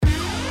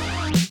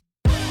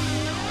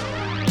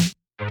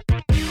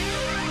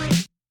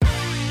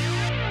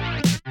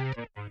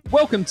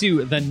Welcome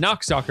to the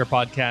Knox Soccer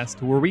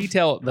Podcast, where we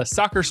tell the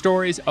soccer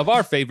stories of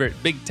our favorite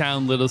big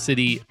town, little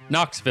city,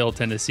 Knoxville,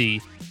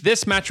 Tennessee.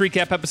 This match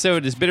recap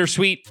episode is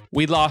bittersweet.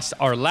 We lost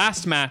our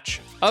last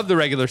match of the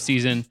regular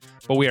season,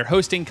 but we are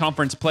hosting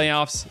conference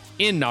playoffs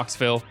in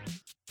Knoxville.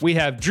 We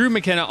have Drew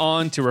McKenna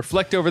on to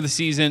reflect over the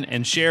season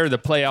and share the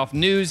playoff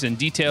news and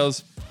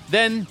details.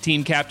 Then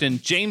team captain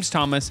James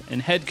Thomas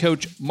and head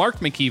coach Mark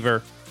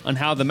McKeever on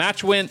how the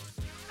match went,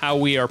 how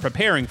we are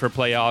preparing for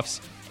playoffs,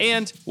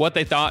 and what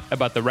they thought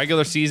about the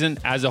regular season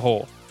as a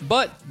whole.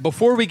 But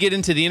before we get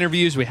into the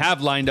interviews we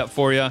have lined up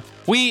for you,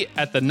 we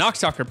at the Knox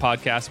Soccer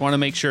Podcast want to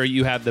make sure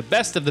you have the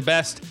best of the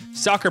best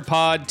Soccer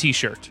Pod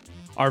t-shirt.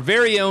 Our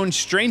very own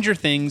Stranger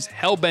Things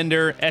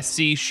Hellbender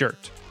SC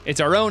shirt. It's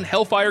our own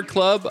Hellfire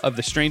Club of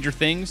the Stranger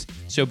Things,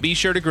 so be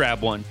sure to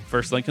grab one.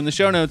 First link in the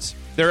show notes.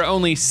 There are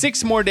only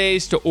 6 more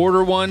days to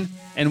order one,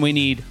 and we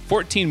need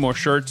 14 more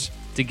shirts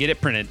to get it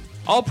printed.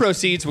 All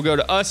proceeds will go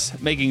to us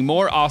making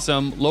more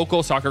awesome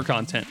local soccer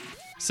content.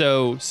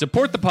 So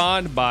support the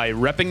pod by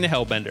repping the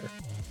Hellbender.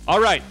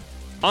 All right,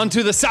 on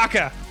to the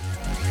soccer.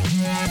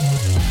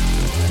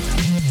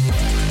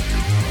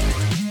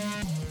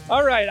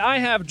 All right, I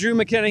have Drew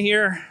McKenna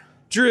here.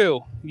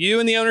 Drew, you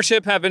and the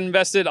ownership have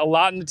invested a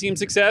lot in the team's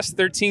success.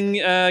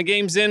 13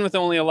 games in with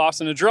only a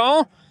loss and a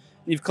draw.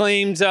 You've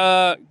claimed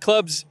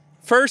club's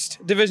first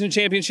division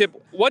championship.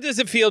 What does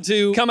it feel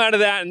to come out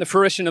of that and the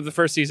fruition of the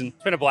first season?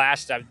 It's been a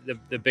blast.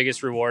 The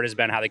biggest reward has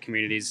been how the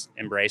community's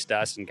embraced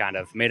us and kind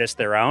of made us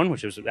their own,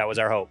 that was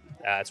our hope.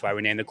 That's why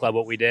we named the club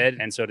what we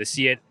did. And so to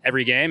see it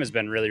every game has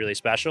been really, really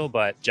special,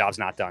 but job's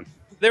not done.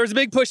 There was a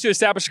big push to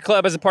establish a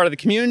club as a part of the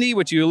community,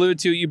 which you alluded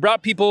to. You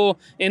brought people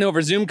in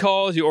over Zoom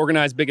calls. You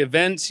organized big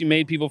events. You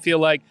made people feel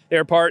like they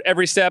were part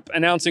every step,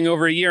 announcing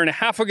over a year and a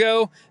half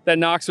ago that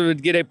Knox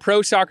would get a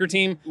pro soccer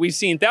team. We've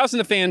seen thousands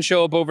of fans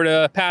show up over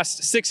the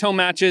past 6 home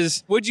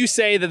matches. Would you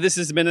say that this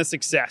has been a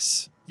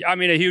success? I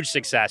mean, a huge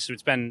success.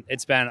 It's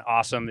been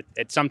awesome.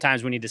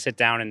 Sometimes we need to sit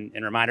down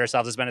and remind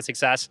ourselves it's been a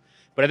success.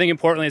 But I think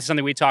importantly, it's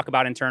something we talk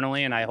about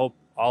internally, and I hope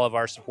all of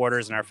our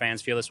supporters and our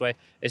fans feel this way.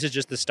 This is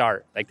just the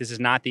start. Like, this is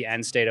not the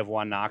end state of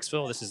One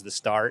Knoxville. This is the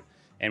start,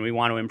 and we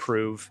want to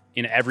improve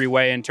in every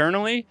way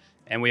internally,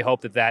 and we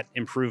hope that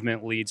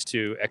improvement leads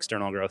to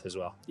external growth as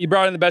well. You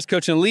brought in the best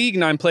coach in the league,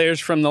 9 players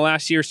from the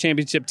last year's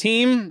championship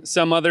team,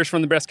 some others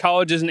from the best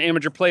colleges and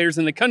amateur players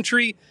in the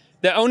country.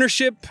 The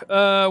ownership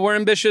were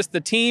ambitious,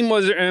 the team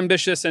was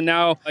ambitious, and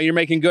now you're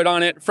making good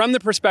on it. From the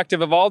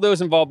perspective of all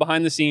those involved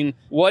behind the scene,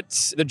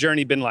 what's the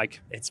journey been like?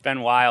 It's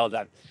been wild.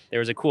 There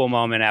was a cool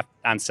moment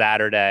on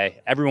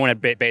Saturday. Everyone had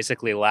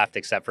basically left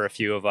except for a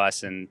few of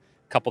us, and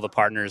a couple of the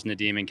partners,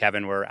 Nadim and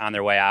Kevin, were on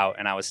their way out,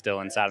 and I was still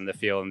inside on the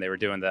field, and they were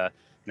doing the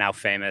now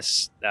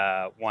famous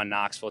One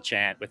Knoxville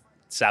chant with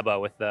Seba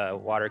with the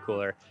water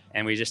cooler,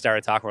 and we just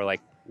started talking. We're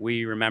like,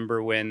 we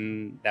remember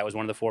when that was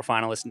one of the 4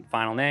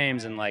 final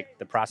names, and like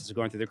the process of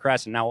going through the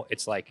crest, and now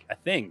it's like a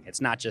thing. It's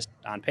not just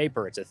on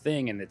paper, it's a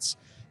thing, and it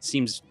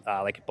seems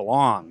like it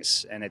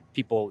belongs, and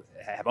people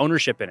have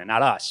ownership in it,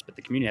 not us, but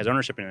the community has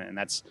ownership in it, and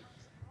that's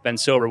been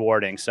so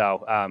rewarding.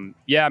 So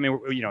yeah, I mean,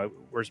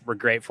 we're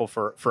grateful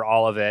for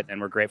all of it,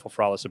 and we're grateful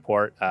for all the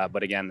support.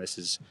 But again, this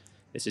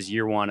is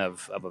year one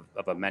of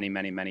a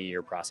many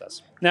year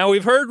process. Now,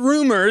 we've heard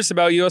rumors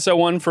about USL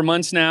 1 for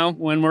months now.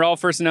 When we're all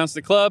first announced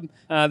the club,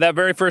 that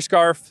very first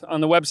scarf on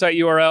the website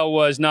URL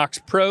was Knox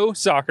Pro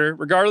Soccer.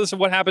 Regardless of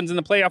what happens in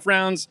the playoff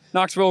rounds,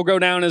 Knoxville will go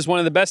down as one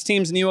of the best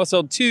teams in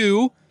USL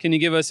 2. Can you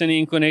give us any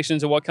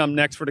inclinations of what comes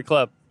next for the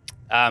club?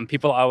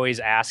 People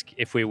always ask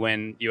if we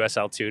win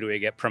USL 2, do we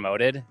get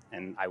promoted?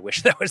 And I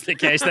wish that was the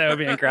case. That would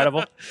be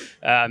incredible.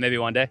 Maybe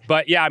one day.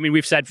 But yeah, I mean,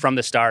 we've said from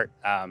the start,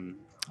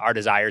 our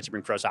desire is to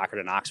bring pro soccer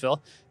to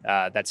Knoxville.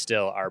 That's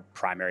still our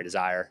primary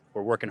desire.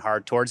 We're working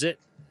hard towards it.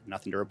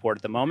 Nothing to report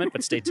at the moment,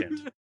 but stay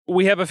tuned.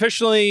 We have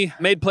officially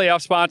made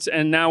playoff spots,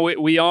 and now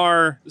we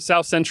are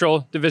South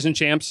Central Division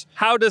champs.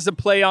 How does the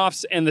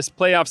playoffs and this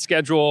playoff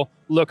schedule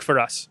look for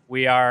us?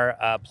 We are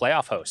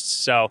playoff hosts.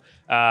 So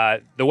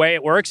the way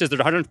it works is there's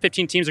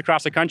 115 teams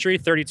across the country.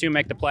 32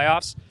 make the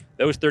playoffs.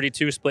 Those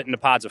 32 split into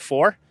pods of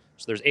 4.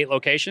 So there's 8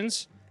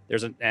 locations.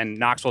 And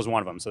Knoxville is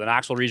one of them. So the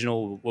Knoxville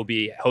Regional will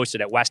be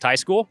hosted at West High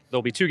School.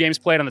 There'll be 2 games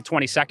played on the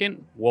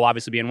 22nd. We'll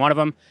obviously be in one of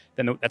them.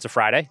 Then that's a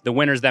Friday. The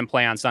winners then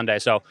play on Sunday.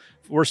 So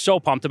we're so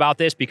pumped about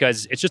this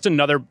because it's just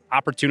another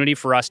opportunity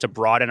for us to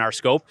broaden our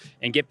scope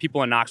and get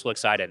people in Knoxville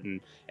excited.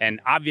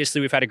 And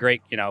obviously we've had a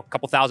great, a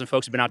couple thousand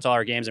folks have been out to all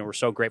our games, and we're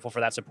so grateful for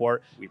that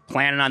support. We're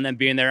planning on them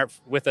being there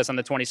with us on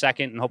the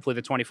 22nd and hopefully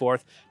the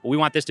 24th. But we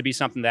want this to be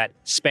something that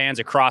spans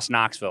across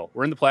Knoxville.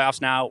 We're in the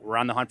playoffs now. We're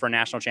on the hunt for a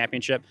national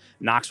championship.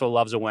 Knoxville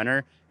loves a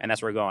winner, and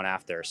that's what we're going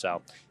after.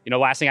 So,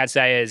 last thing I'd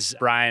say is,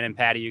 Brian and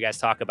Patty, you guys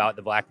talk about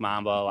the Black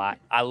Mamba a lot.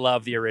 I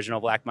love the original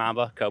Black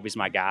Mamba. Kobe's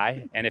my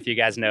guy. And if you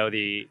guys know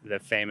the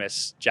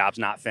famous "Job's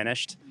Not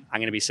Finished," I'm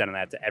going to be sending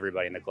that to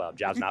everybody in the club.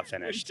 Job's not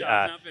finished.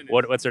 Job's not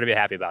finished. What's there to be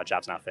happy about?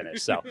 Job's not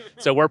finished.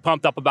 So we're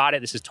pumped up about it.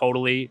 This is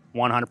totally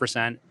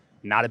 100%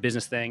 not a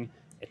business thing.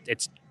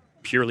 It's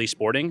purely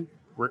sporting.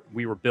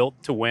 we were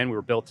built to win. We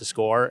were built to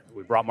score.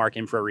 We brought Mark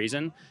in for a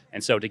reason.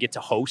 And so to get to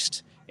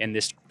host in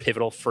this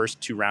pivotal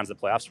first 2 rounds of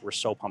the playoffs, we're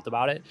so pumped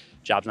about it.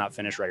 Job's not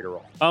finished, ready to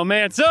roll. Oh,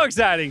 man, so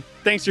exciting.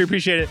 Thanks, Drew.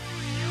 Appreciate it.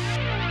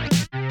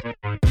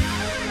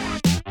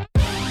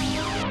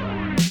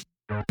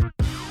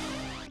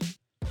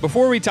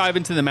 Before we dive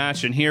into the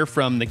match and hear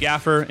from the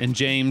gaffer and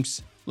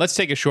James, let's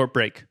take a short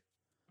break.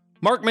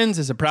 Markman's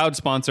is a proud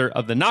sponsor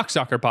of the Knox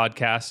Soccer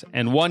Podcast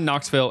and One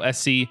Knoxville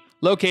SC,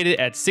 located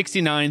at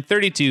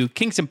 6932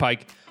 Kingston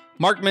Pike.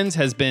 Markman's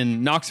has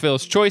been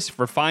Knoxville's choice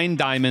for fine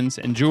diamonds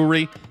and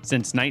jewelry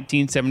since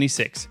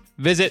 1976.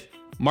 Visit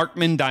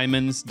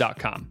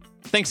markmandiamonds.com.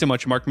 Thanks so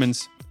much,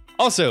 Markman's.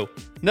 Also,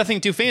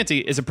 Nothing Too Fancy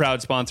is a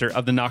proud sponsor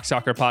of the Knox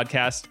Soccer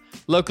Podcast.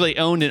 Locally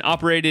owned and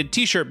operated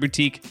t-shirt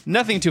boutique,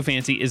 Nothing Too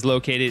Fancy is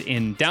located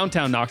in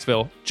downtown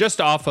Knoxville, just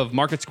off of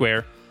Market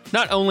Square.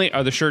 Not only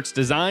are the shirts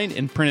designed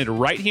and printed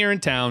right here in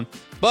town,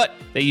 but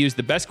they use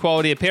the best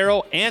quality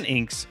apparel and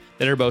inks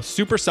that are both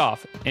super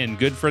soft and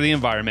good for the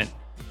environment.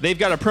 They've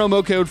got a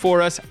promo code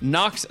for us,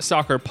 Knox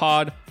Soccer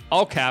Pod,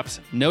 all caps,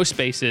 no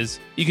spaces.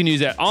 You can use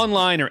that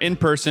online or in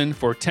person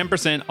for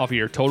 10% off of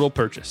your total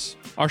purchase.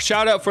 Our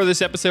shout out for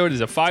this episode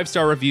is a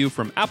 5-star review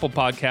from Apple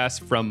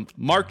Podcasts from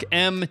Mark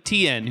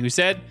MTN, who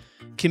said,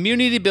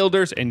 "Community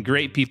builders and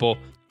great people.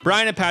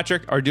 Brian and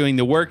Patrick are doing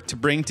the work to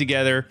bring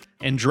together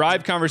and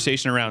drive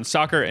conversation around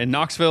soccer in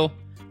Knoxville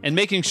and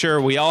making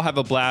sure we all have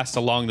a blast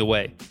along the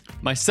way.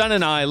 My son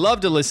and I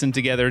love to listen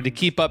together to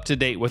keep up to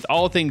date with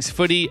all things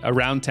footy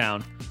around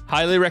town.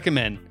 Highly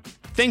recommend."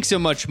 Thanks so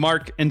much,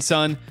 Mark and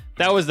son.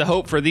 That was the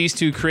hope for these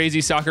 2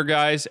 crazy soccer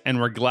guys, and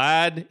we're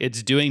glad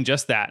it's doing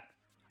just that.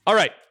 All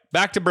right,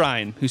 back to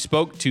Brian, who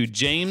spoke to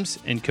James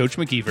and Coach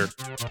McKeever.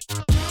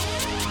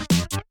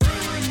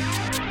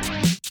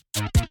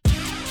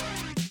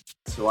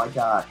 So I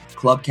got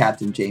club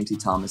captain Jamesy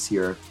Thomas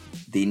here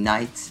the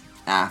night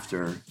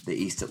after the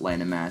East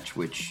Atlanta match,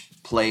 which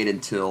played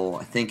until,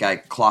 I think I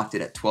clocked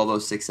it at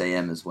 12:06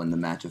 a.m. is when the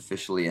match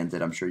officially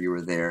ended. I'm sure you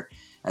were there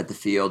at the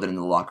field and in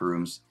the locker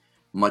rooms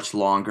much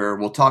longer.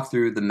 We'll talk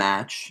through the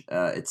match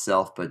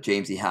itself, but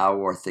Jamesy,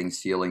 how are things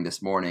feeling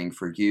this morning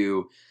for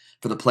you,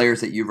 for the players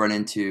that you've run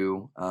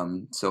into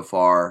so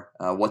far?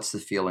 What's the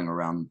feeling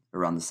around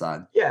the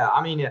side? Yeah,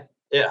 I mean,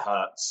 it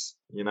hurts.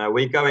 You know,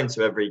 we go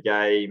into every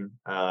game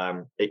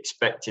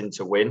expecting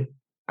to win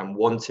and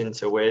wanting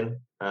to win.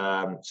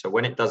 So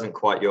when it doesn't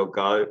quite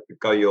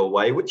go your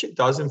way, which it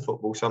does in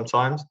football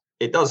sometimes,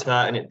 it does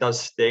hurt and it does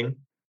sting.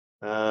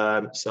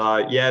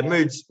 So yeah,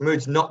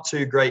 mood's not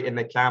too great in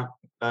the camp.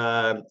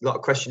 A lot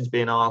of questions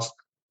being asked.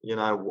 You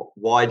know,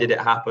 why did it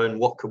happen?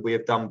 What could we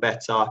have done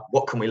better?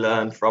 What can we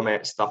learn from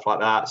it? Stuff like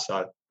that.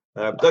 So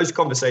those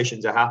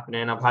conversations are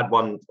happening. I've had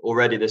one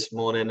already this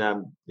morning,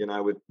 you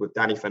know, with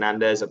Danny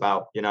Fernandez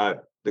about, you know,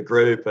 the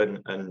group and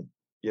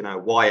you know,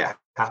 why it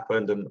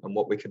happened and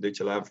what we can do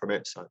to learn from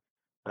it. So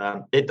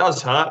it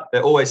does hurt.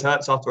 It always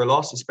hurts after a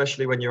loss,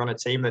 especially when you're on a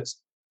team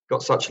that's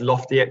got such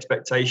lofty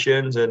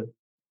expectations and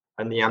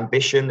the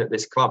ambition that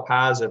this club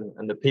has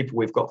and the people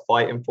we've got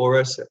fighting for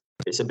us.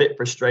 It's a bit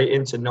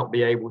frustrating to not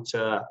be able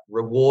to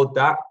reward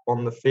that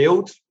on the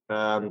field,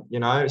 you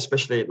know,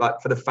 especially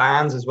like for the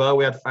fans as well.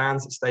 We had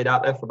fans that stayed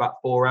out there for about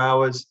 4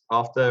 hours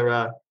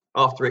after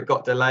it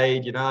got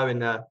delayed, you know, in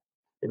the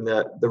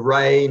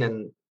rain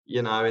and,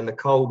 you know, in the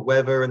cold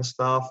weather and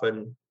stuff.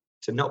 And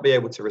to not be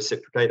able to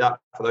reciprocate that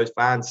for those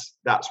fans,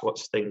 that's what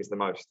stings the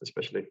most,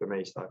 especially for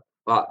me. So,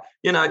 but,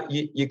 you know,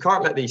 you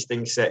can't let these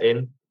things set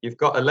in. You've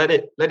got to let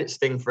it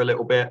sting for a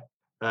little bit.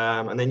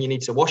 And then you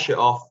need to wash it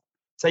off.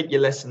 Take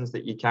your lessons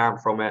that you can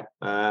from it,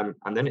 and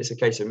then it's a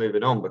case of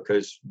moving on,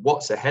 because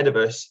what's ahead of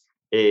us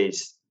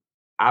is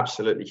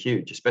absolutely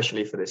huge,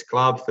 especially for this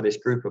club, for this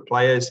group of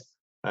players.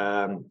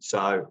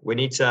 So we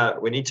need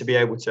to be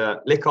able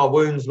to lick our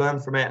wounds, learn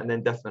from it, and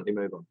then definitely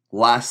move on.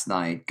 Last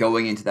night,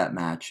 going into that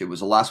match, it was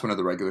the last one of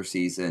the regular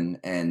season,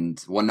 and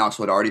One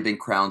Knoxville had already been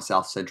crowned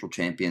South Central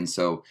champion.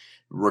 So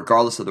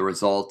regardless of the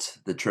result,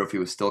 the trophy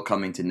was still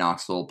coming to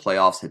Knoxville.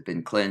 Playoffs had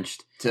been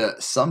clinched. To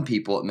some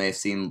people, it may have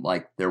seemed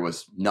like there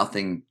was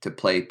nothing to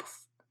play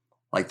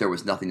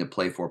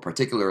for,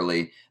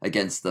 particularly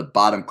against the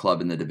bottom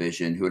club in the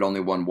division, who had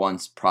only won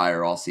once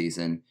prior all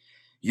season.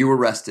 You were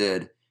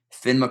rested.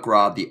 Finn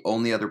McGraw, the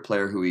only other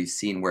player who we've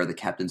seen wear the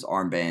captain's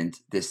armband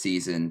this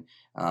season,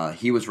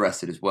 he was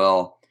rested as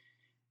well.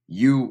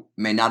 You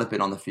may not have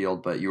been on the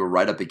field, but you were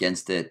right up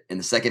against it. In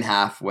the second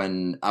half,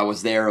 when I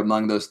was there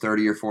among those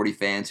 30 or 40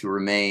 fans who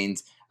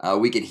remained,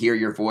 we could hear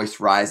your voice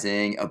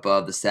rising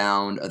above the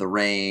sound of the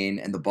rain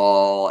and the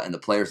ball and the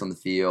players on the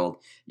field.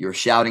 You were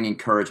shouting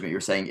encouragement. You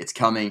were saying, it's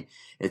coming,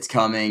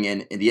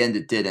 and in the end,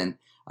 it didn't.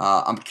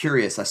 I'm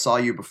curious, I saw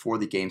you before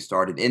the game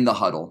started in the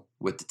huddle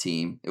with the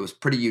team. It was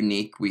pretty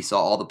unique. We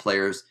saw all the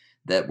players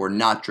that were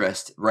not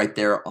dressed right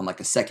there on like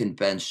a second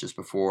bench just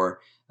behind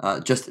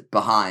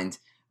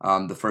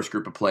the first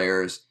group of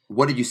players.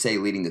 What did you say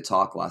leading the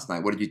talk last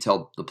night? What did you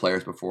tell the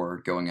players before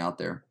going out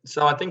there?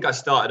 So I think I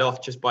started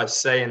off just by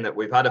saying that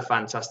we've had a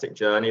fantastic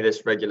journey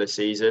this regular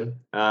season,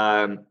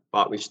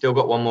 but we've still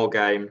got one more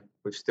game.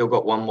 We've still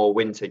got one more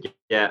win to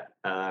get,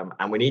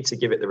 and we need to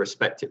give it the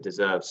respect it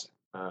deserves.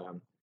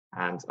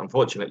 And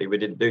unfortunately, we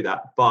didn't do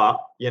that. But,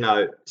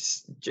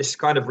 just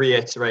kind of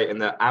reiterating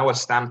that our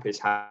stamp is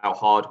how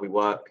hard we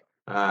work,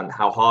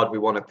 how hard we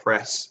want to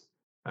press,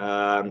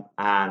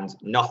 and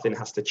nothing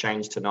has to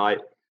change tonight.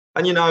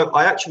 And,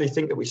 I actually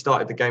think that we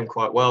started the game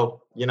quite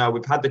well.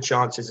 We've had the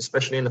chances,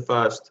 especially in the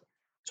first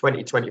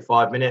 20,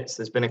 25 minutes.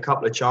 There's been a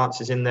couple of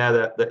chances in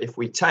there that if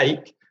we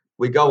take,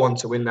 we go on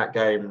to win that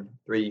game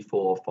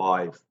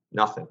 3-4-5,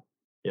 nothing,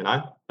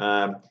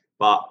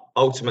 But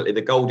ultimately,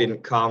 the goal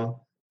didn't come,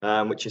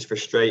 which is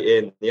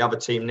frustrating. The other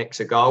team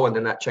nicks a goal, and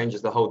then that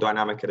changes the whole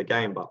dynamic of the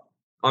game. But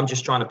I'm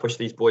just trying to push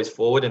these boys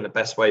forward in the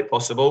best way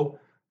possible.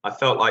 I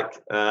felt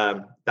like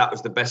that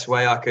was the best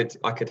way I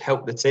could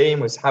help the team,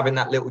 was having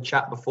that little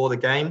chat before the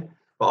game.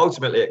 But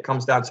ultimately, it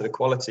comes down to the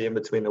quality in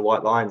between the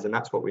white lines, and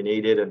that's what we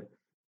needed. And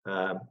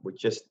we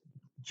just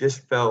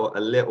fell a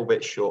little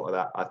bit short of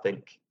that, I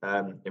think,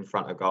 in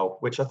front of goal,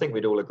 which I think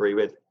we'd all agree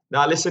with.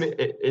 Now, listen,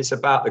 it's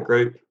about the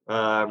group.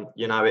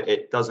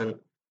 It doesn't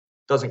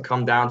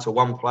come down to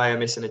one player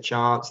missing a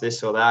chance,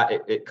 this or that.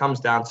 It comes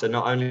down to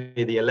not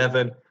only the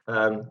 11,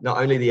 not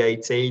only the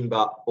 18,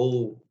 but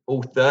all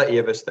 30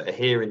 of us that are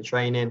here in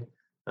training.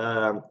 We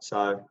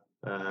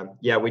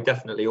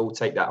definitely all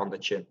take that on the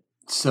chin.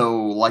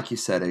 So, like you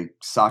said, a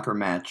soccer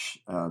match,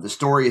 the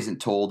story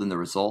isn't told in the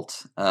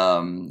result.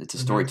 It's a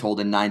story told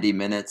in 90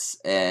 minutes.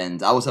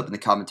 And I was up in the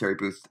commentary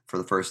booth for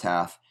the first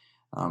half.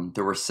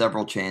 There were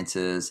several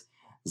chances.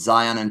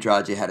 Zion and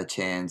Andrade had a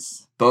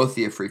chance. Both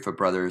the Afrifa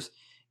brothers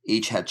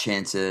each had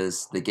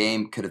chances. The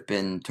game could have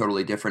been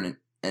totally different.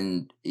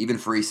 And even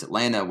for East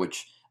Atlanta,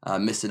 which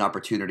missed an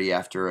opportunity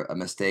after a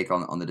mistake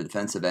on the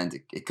defensive end,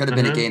 it could have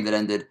been a game that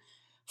ended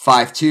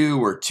 5-2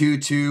 or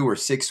 2-2 or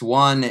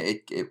 6-1.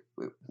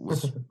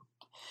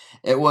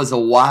 It was a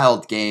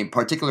wild game,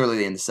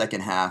 particularly in the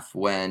second half,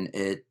 when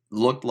it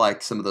looked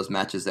like some of those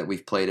matches that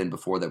we've played in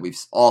before, that we've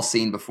all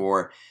seen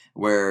before,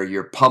 where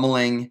you're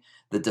pummeling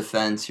the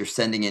defense, you're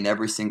sending in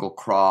every single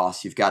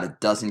cross, you've got a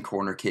dozen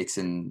corner kicks,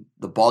 and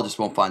the ball just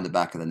won't find the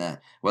back of the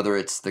net. Whether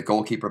it's the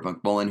goalkeeper,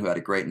 McMullen, who had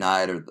a great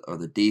night, or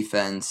the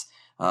defense,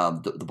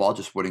 the ball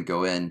just wouldn't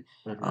go in.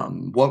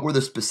 What were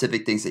the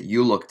specific things that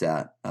you looked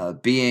at,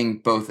 being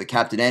both a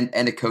captain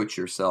and a coach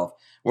yourself?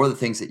 What are the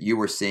things that you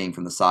were seeing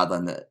from the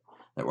sideline that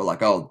were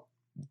like, oh,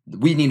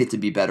 we needed to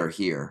be better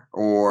here,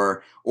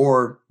 or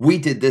we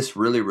did this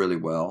really, really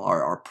well.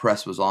 Our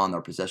press was on,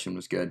 our possession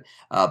was good,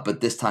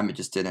 but this time it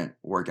just didn't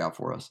work out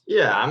for us.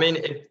 Yeah, I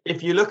mean,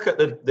 if you look at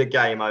the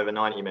game over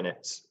 90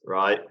 minutes,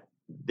 right,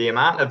 the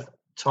amount of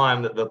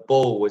time that the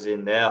ball was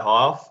in their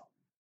half,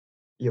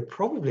 you're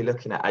probably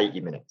looking at 80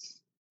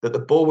 minutes that the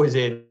ball was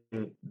in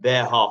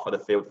their half of the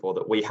field for,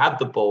 that we had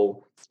the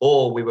ball,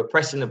 or we were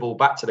pressing the ball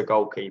back to the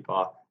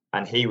goalkeeper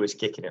and he was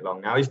kicking it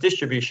long. Now, his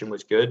distribution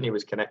was good and he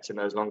was connecting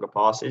those longer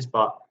passes,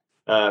 but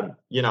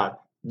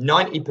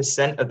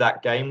 90% of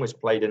that game was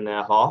played in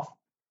their half.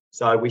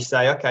 So we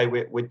say, okay,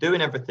 we're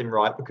doing everything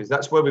right, because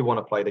that's where we want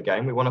to play the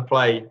game. We want to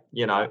play,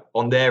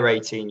 on their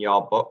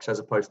 18-yard box as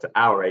opposed to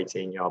our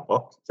 18-yard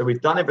box. So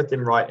we've done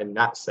everything right in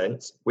that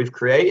sense. We've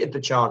created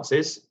the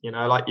chances,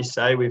 like you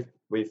say, we've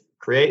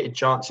created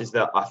chances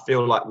that I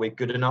feel like we're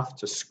good enough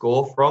to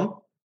score from,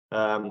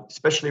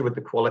 especially with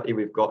the quality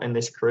we've got in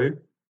this crew.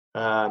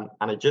 And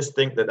I just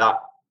think that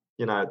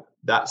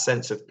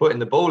sense of putting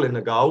the ball in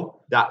the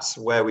goal, that's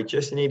where we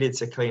just needed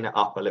to clean it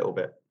up a little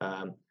bit.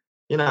 And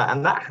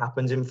that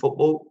happens in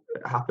football.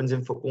 It happens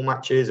in football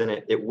matches, and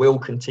it will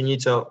continue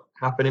to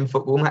happen in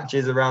football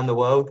matches around the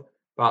world.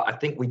 But I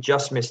think we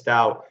just missed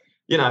out.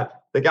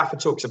 The gaffer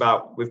talks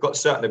about we've got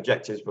certain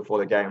objectives before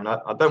the game, and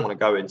I don't want to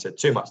go into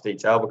too much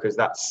detail, because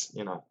that's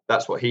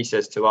what he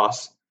says to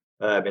us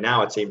in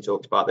our team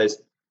talks. But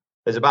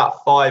there's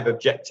about 5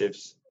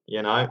 objectives,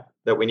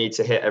 that we need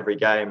to hit every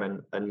game,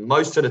 and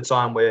most of the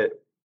time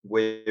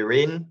we're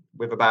in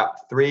with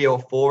about 3 or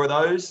 4 of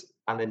those.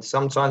 And then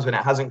sometimes when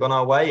it hasn't gone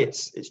our way,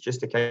 it's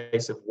just a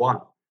case of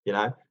 1,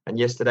 And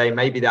yesterday,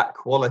 maybe that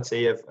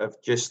quality of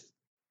just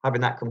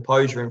having that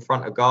composure in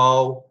front of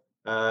goal,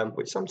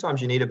 which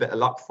sometimes you need a bit of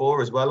luck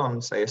for as well,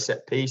 on, say, a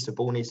set piece, the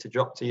ball needs to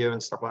drop to you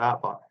and stuff like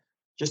that. But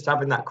just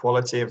having that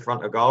quality in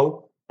front of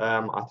goal,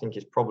 I think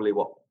is probably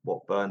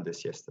what burned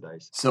us yesterday.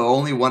 So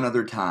only one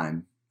other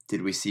time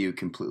did we see you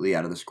completely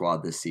out of the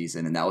squad this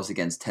season, and that was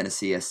against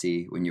Tennessee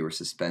SC when you were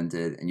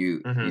suspended. And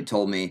you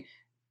told me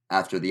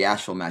after the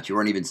Asheville match, you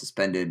weren't even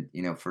suspended,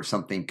 for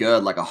something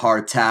good, like a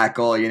hard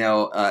tackle.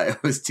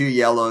 It was 2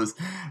 yellows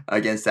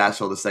against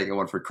Asheville, the second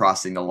one for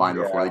crossing the line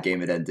before the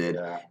game had ended.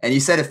 Yeah. And you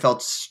said it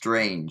felt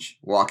strange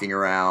walking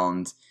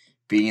around,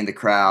 being in the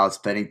crowd,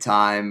 spending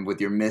time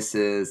with your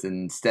missus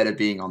instead of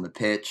being on the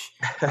pitch.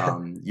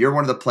 You're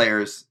one of the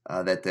players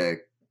that the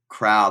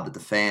crowd, that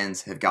the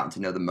fans have gotten to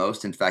know the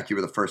most. In fact, you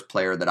were the first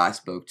player that I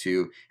spoke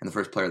to and the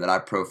first player that I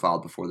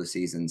profiled before the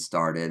season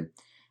started.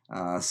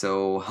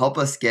 So help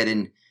us get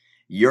in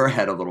your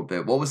head a little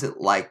bit. What was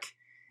it like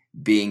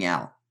being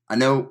out? I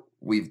know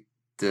we've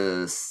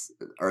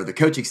the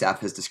coaching staff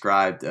has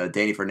described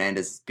Danny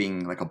Fernandez as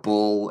being like a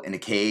bull in a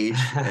cage.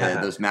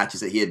 Those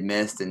matches that he had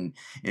missed, and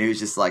he was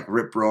just like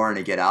rip roaring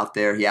to get out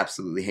there. He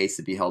absolutely hates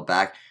to be held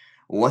back.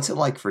 What's it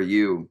like for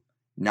you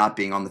not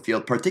being on the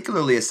field,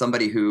 particularly as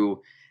somebody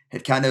who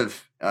had kind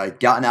of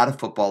gotten out of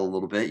football a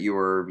little bit? You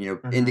were,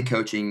 into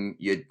coaching.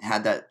 You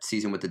had that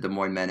season with the Des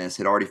Moines Menace,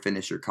 had already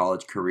finished your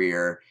college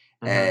career.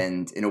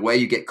 And in a way,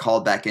 you get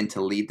called back in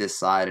to lead this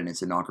side in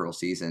its inaugural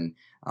season.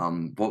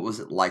 What was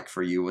it like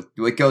for you?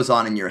 What goes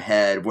on in your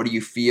head? What do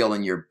you feel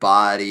in your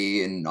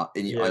body and on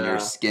your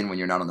skin when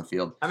you're not on the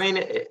field? I mean,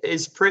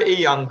 it's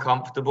pretty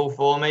uncomfortable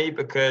for me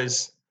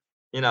because,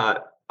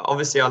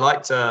 obviously I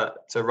like to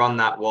run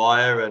that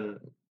wire, and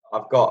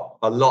I've got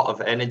a lot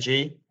of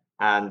energy,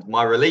 and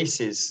my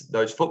release is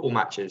those football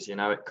matches.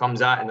 It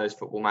comes out in those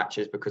football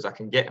matches because I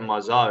can get in my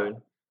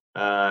zone.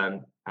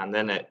 And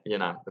then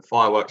the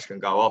fireworks can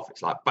go off.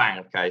 It's like, bang,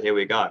 okay, here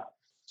we go.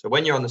 So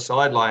when you're on the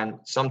sideline,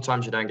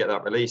 sometimes you don't get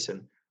that release.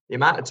 And the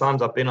amount of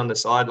times I've been on the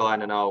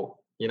sideline and I'll,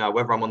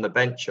 whether I'm on the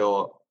bench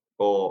or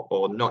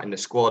not in the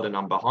squad and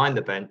I'm behind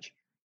the bench,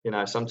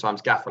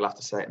 sometimes Gaff will have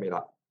to say to me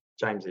like,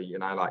 Jamesy,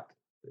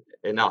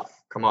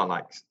 enough, come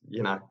on,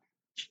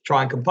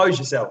 try and compose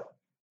yourself.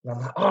 And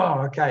I'm like,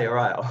 oh, okay, all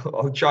right,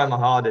 I'll try my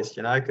hardest,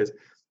 because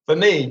for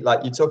me,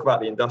 you talk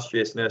about the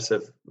industriousness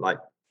of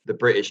the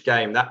British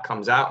game, that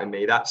comes out in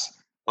me.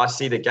 I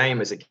see the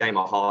game as a game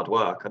of hard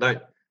work. I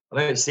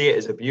don't see it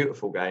as a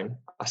beautiful game.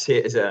 I see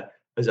it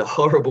as a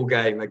horrible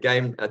game,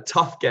 a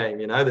tough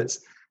game,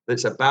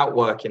 that's about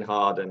working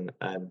hard and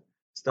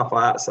stuff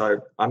like that.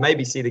 So I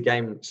maybe see the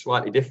game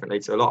slightly differently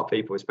to a lot of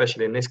people,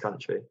 especially in this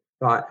country.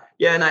 But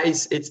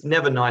it's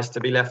never nice to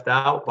be left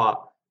out.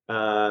 But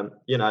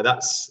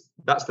that's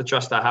the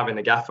trust I have in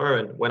the gaffer.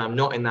 And when I'm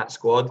not in that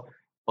squad,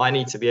 I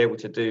need to be able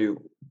to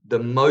do the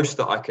most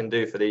that I can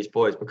do for these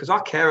boys, because I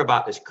care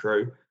about this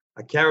crew.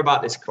 I care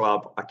about this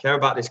club. I care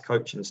about this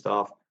coaching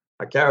staff.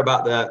 I care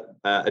about the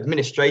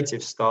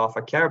administrative staff.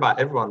 I care about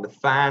everyone, the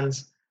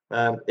fans.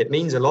 It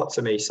means a lot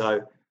to me.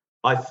 So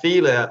I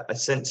feel a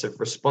sense of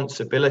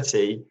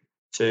responsibility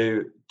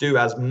to do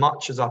as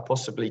much as I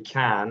possibly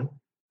can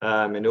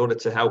in order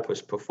to help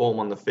us perform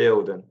on the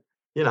field. And,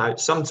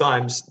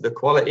 sometimes the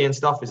quality and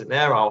stuff isn't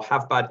there. I'll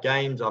have bad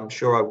games. I'm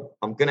sure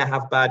I'm going to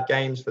have bad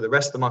games for the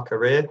rest of my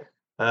career.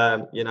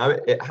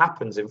 It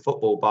happens in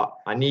football, but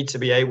I need to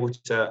be able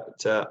to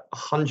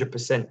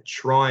 100%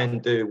 try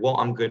and do what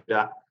I'm good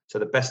at to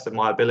the best of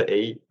my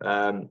ability,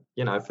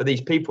 for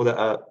these people that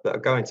are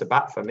going to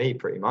bat for me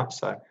pretty much.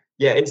 So,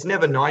 it's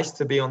never nice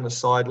to be on the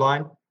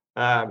sideline.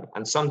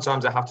 And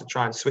sometimes I have to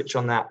try and switch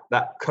on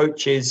that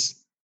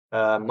coach's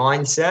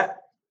mindset,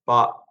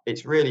 but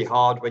it's really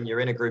hard when you're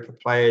in a group of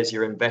players,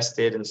 you're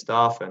invested and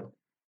stuff. And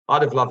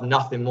I'd have loved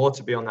nothing more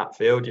to be on that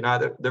field.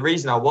 The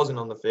reason I wasn't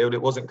on the field,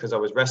 it wasn't because I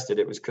was rested.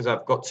 It was because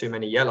I've got too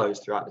many yellows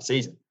throughout the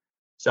season.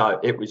 So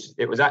it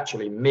was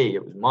actually me.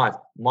 It was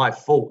my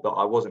fault that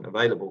I wasn't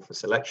available for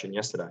selection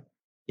yesterday.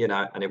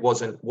 And it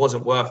wasn't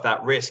worth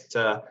that risk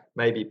to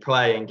maybe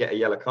play and get a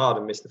yellow card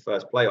and miss the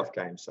first playoff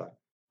game. So,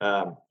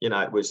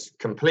 it was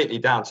completely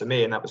down to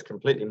me, and that was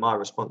completely my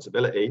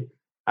responsibility.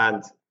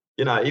 And,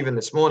 even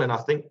this morning, I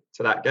think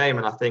to that game,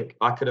 and I think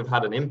I could have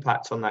had an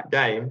impact on that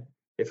game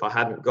if I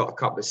hadn't got a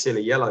couple of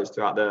silly yellows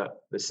throughout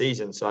the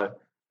season. So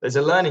there's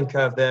a learning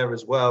curve there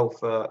as well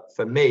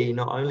for me,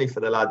 not only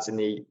for the lads in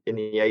the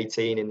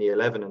 18, in the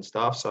 11 and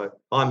stuff. So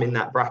I'm in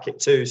that bracket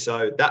too.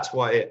 So that's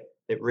why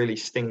it really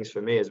stings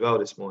for me as well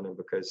this morning,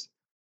 because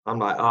I'm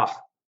like,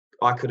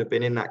 I could have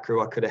been in that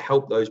crew. I could have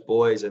helped those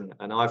boys. And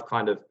I've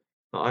kind of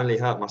not only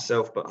hurt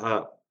myself, but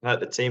hurt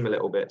the team a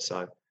little bit.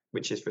 So,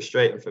 which is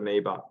frustrating for me.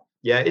 But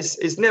yeah,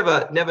 it's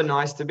never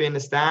nice to be in the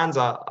stands.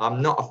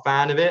 I'm not a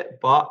fan of it,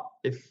 but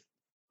if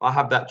I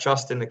have that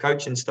trust in the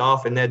coaching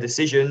staff and their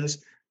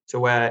decisions, to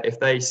where if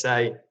they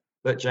say,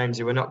 look,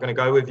 Jamesy, we're not going to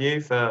go with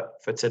you for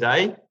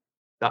today,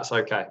 that's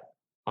okay.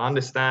 I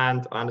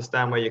understand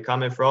where you're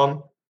coming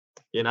from.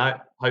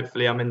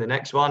 Hopefully I'm in the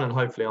next one, and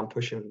hopefully I'm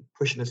pushing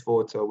us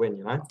forward to a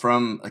win,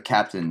 From a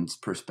captain's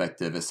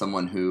perspective, as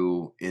someone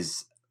who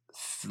is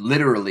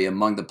literally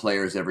among the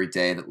players every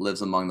day, that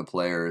lives among the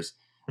players,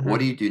 what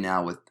do you do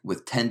now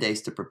with 10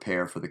 days to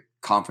prepare for the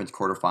conference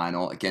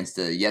quarterfinal against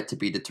a yet to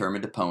be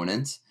determined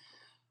opponent?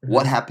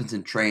 What happens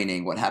in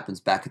training? What happens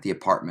back at the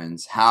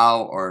apartments?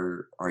 How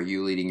are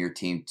you leading your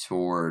team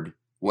toward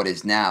what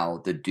is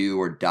now the do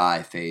or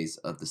die phase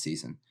of the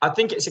season? I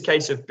think it's a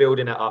case of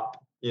building it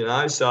up,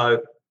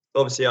 So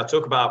obviously I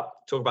talk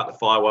about the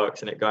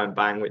fireworks and it going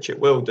bang, which it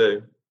will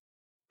do,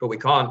 but we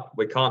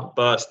can't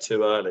burst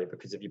too early,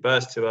 because if you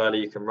burst too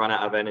early, you can run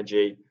out of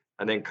energy,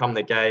 and then come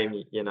the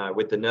game,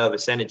 with the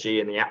nervous energy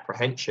and the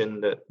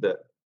apprehension that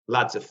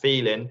lads are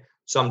feeling,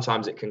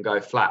 sometimes it can go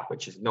flat,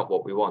 which is not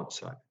what we want.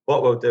 So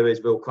what we'll do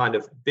is we'll kind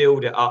of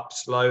build it up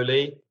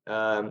slowly,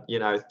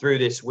 through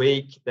this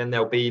week. Then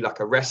there'll be like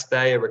a rest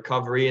day, a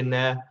recovery in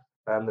there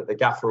that the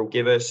gaffer will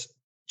give us,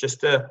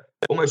 just to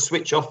almost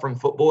switch off from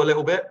football a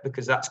little bit,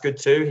 because that's good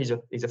too.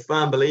 He's a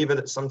firm believer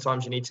that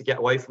sometimes you need to get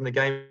away from the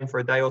game for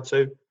a day or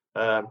two.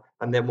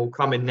 And then we'll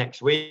come in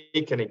next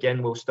week, and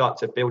again we'll start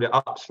to build it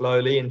up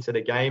slowly into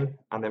the game.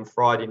 And then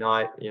Friday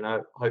night,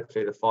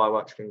 hopefully the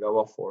fireworks can go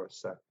off for us.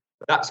 So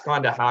that's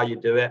kind of how you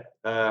do it.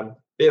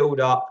 Build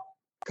up,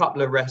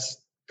 couple of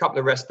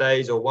rest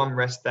days or one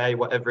rest day,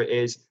 whatever it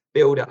is.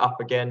 Build it up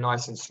again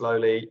nice and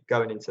slowly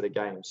going into the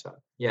game. So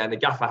yeah, and the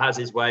gaffer has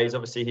his ways.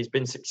 Obviously, he's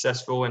been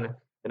successful in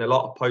a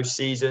lot of post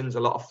seasons, a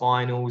lot of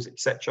finals,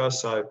 etc.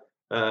 So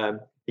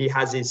he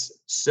has his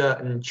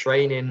certain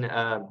training,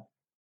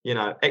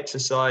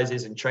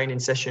 exercises and training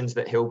sessions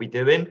that he'll be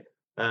doing.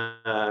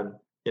 That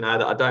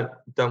I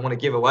don't want to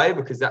give away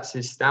because that's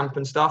his stamp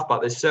and stuff.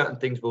 But there's certain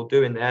things we'll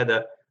do in there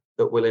that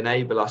will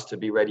enable us to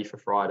be ready for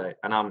Friday,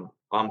 and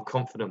I'm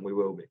confident we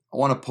will be. I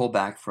want to pull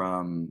back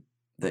from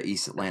the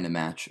East Atlanta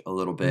match a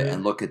little bit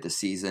and look at the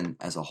season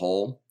as a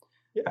whole.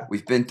 Yeah,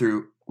 we've been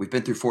through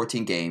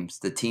 14 games.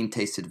 The team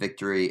tasted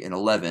victory in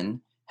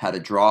 11, had a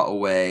draw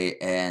away,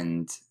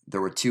 and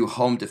there were 2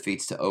 home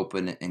defeats to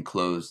open and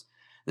close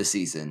the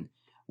season.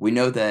 We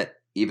know that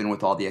even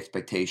with all the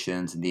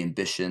expectations and the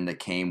ambition that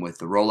came with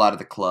the rollout of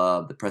the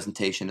club, the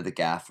presentation of the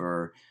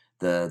gaffer,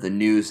 the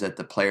news that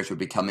the players were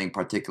becoming,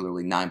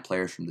 particularly 9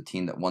 players from the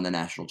team that won the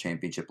national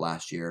championship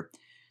last year.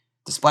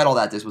 Despite all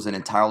that, this was an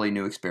entirely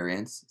new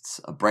experience. It's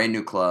a brand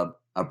new club,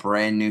 a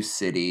brand new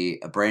city,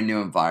 a brand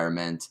new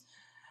environment.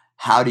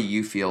 How do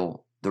you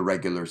feel the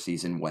regular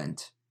season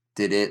went?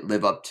 Did it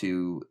live up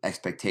to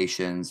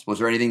expectations? Was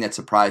there anything that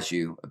surprised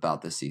you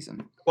about this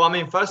season? Well, I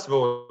mean, first of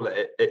all,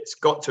 it's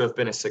got to have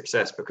been a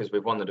success because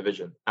we've won the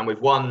division. And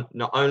we've won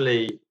not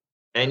only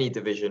any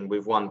division,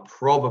 we've won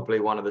probably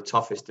one of the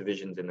toughest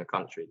divisions in the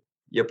country.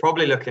 You're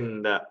probably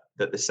looking at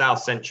that the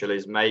South Central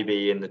is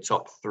maybe in the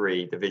top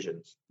 3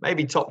 divisions,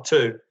 maybe top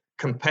 2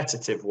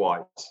 competitive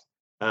wise.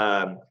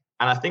 And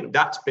I think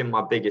that's been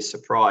my biggest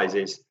surprise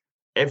is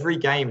every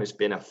game has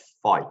been a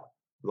fight.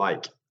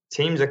 Like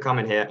teams are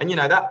coming here, and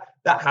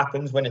that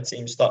happens when a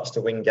team starts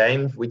to win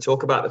games. We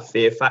talk about the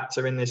fear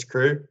factor in this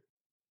crew.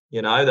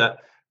 That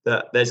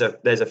there's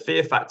a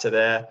fear factor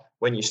there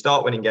when you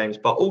start winning games,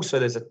 but also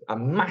there's a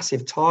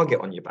massive target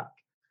on your back.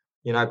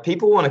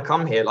 People want to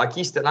come here, like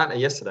East Atlanta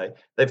yesterday.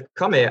 They've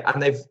come here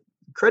and they've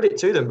credit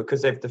to them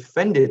because they've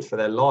defended for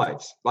their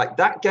lives. Like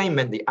that game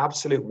meant the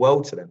absolute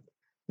world to them.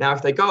 Now,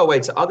 if they go away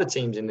to other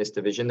teams in this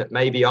division that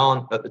maybe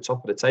aren't at the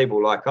top of the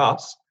table like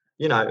us,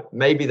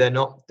 maybe they're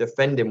not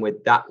defending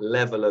with that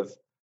level of,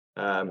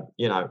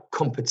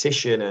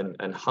 competition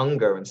and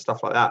hunger and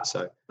stuff like that.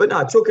 So, but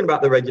no, talking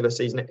about the regular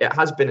season, it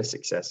has been a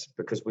success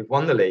because we've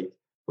won the league.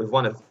 We've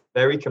won a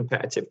very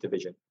competitive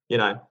division.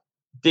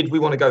 Did we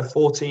want to go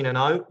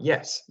 14-0?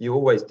 Yes, you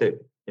always do.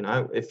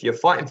 If you're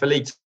fighting for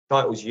league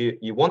titles,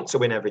 you want to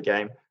win every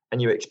game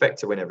and you expect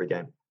to win every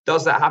game.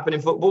 Does that happen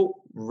in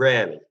football?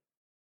 Rarely.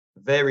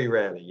 Very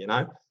rarely,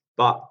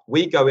 but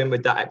we go in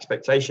with that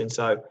expectation.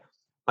 So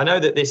I know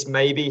that this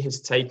maybe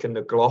has taken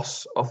the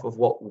gloss off of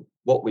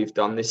what we've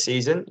done this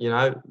season,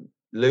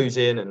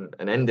 losing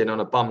and ending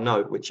on a bum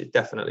note, which it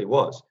definitely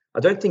was.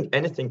 I don't think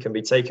anything can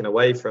be taken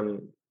away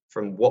from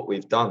what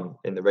we've done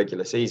in the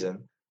regular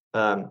season.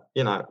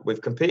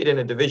 We've competed in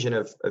a division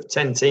of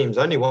 10 teams.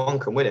 Only one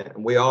can win it,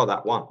 and we are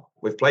that one.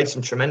 We've played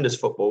some tremendous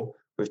football.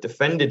 We've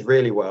defended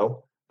really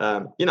well.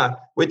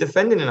 We're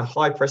defending in a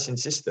high-pressing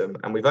system,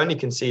 and we've only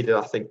conceded,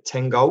 I think,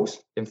 10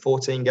 goals in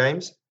 14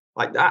 games.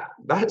 Like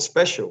that's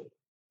special.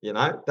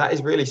 That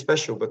is really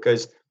special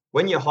because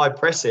when you're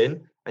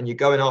high-pressing and you're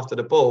going after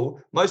the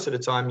ball, most of the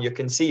time you're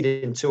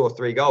conceding 2 or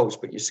 3 goals,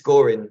 but you're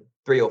scoring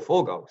 3 or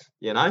 4 goals,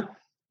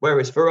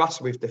 Whereas for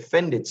us, we've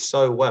defended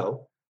so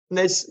well. And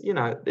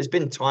there's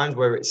been times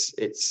where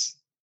it's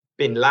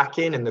been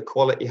lacking and the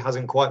quality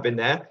hasn't quite been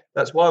there.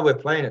 That's why we're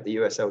playing at the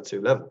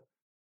USL2 level.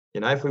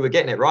 If we were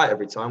getting it right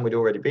every time, we'd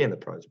already be in the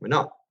pros. We're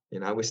not.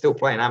 We're still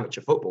playing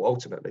amateur football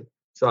ultimately.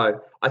 So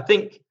I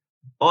think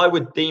I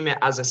would deem it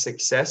as a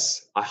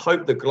success. I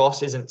hope the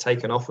gloss isn't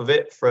taken off of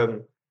it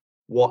from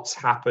what's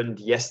happened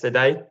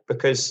yesterday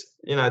because,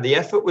 the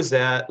effort was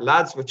there.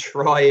 Lads were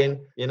trying,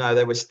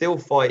 they were still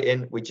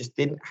fighting. We just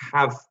didn't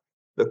have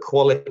the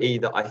quality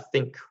that I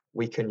think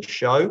we can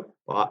show.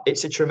 But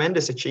it's a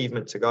tremendous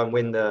achievement to go and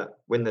win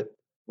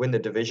the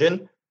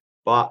division.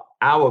 But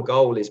our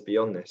goal is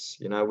beyond this.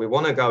 We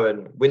want to go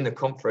and win the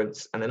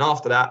conference. And then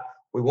after that,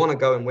 we want to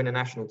go and win a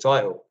national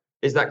title.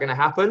 Is that going to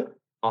happen?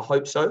 I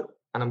hope so.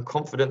 And I'm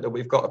confident that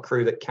we've got a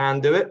crew that can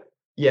do it.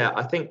 Yeah,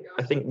 I think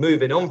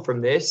moving on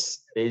from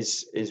this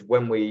is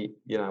when we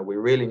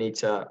really need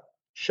to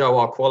show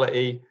our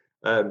quality,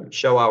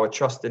 show our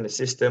trust in the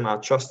system, our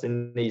trust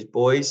in these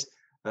boys,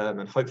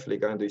 and hopefully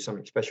go and do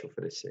something special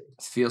for this city.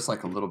 It feels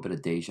like a little bit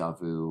of deja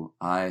vu.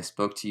 I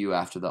spoke to you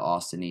after the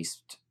Austin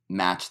East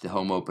match, the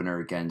home opener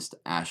against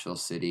Asheville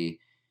City.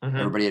 Mm-hmm.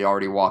 Everybody had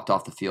already walked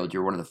off the field.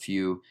 You're one of the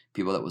few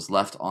people that was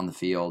left on the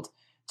field.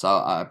 So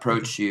I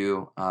approached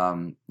you,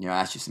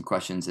 asked you some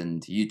questions,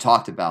 and you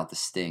talked about the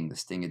sting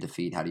of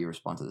defeat. How do you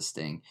respond to the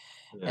sting?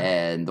 Yeah.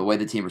 And the way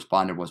the team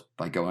responded was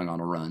by going on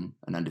a run,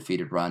 an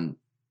undefeated run,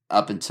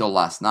 up until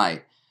last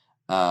night.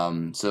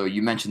 So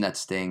you mentioned that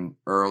sting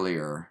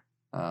earlier.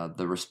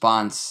 The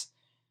response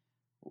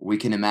we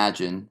can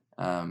imagine,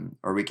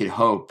 or we could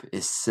hope,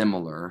 is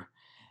similar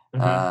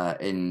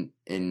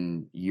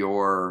in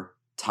your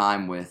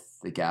time with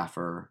the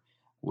gaffer,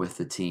 with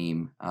the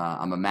team.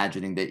 I'm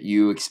imagining that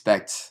you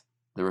expect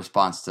the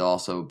response to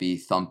also be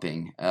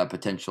thumping,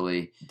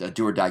 potentially a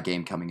do-or-die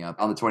game coming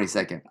up on the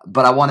 22nd.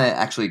 But I want to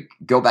actually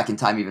go back in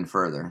time even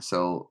further.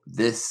 So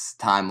this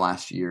time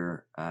last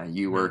year,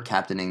 you were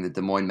captaining the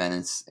Des Moines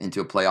Menace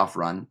into a playoff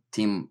run.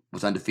 Team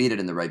was undefeated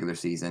in the regular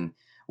season,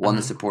 won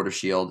the Supporter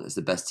Shield as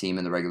the best team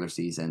in the regular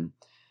season.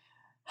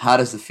 How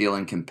does the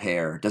feeling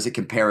compare? Does it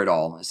compare at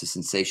all? Is the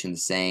sensation the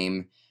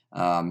same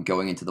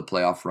going into the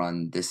playoff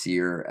run this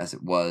year as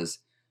it was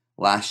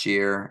last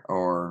year?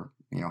 Or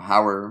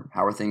how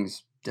are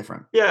things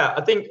different? Yeah,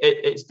 I think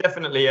it's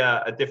definitely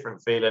a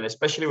different feeling,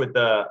 especially with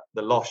the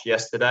loss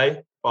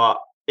yesterday. But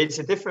it's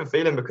a different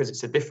feeling because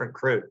it's a different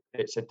crew.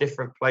 It's a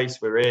different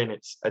place we're in.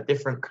 It's a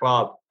different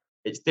club.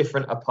 It's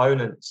different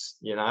opponents.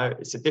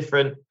 It's a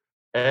different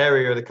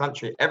area of the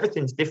country.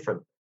 Everything's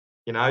different.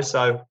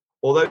 So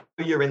although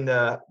you're in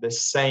the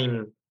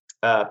same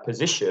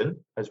position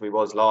as we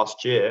was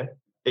last year,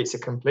 it's a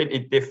completely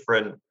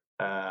different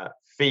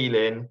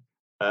feeling.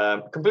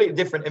 Completely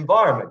different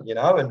environment,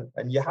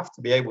 and you have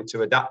to be able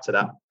to adapt to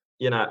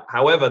that.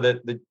 However,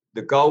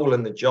 the goal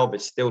and the job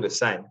is still the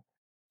same,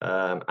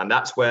 and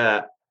that's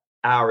where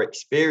our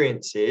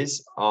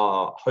experiences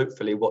are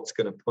hopefully what's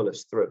going to pull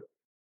us through.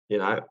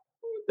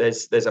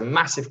 There's a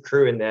massive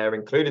crew in there,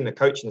 including the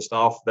coaching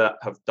staff that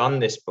have done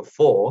this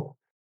before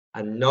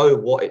and know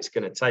what it's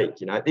going to take.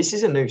 This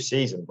is a new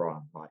season,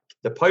 Brian. Like,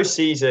 the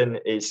postseason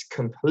is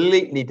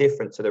completely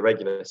different to the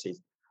regular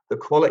season. The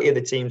quality of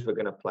the teams we're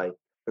going to play,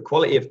 the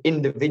quality of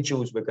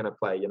individuals we're going to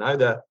play,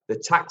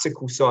 the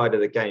tactical side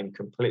of the game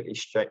completely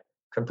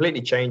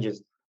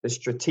changes. The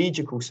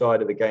strategical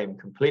side of the game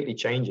completely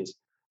changes.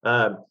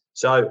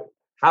 So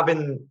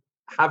having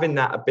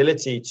that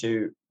ability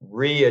to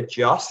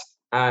readjust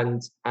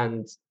and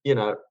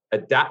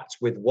adapt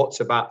with what's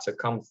about to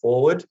come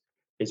forward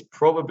is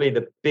probably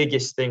the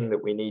biggest thing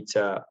that we need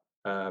to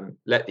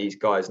let these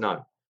guys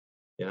know.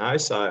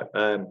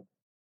 So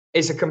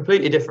it's a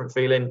completely different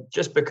feeling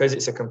just because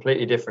it's a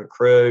completely different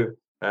crew.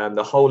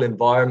 The whole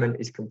environment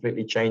is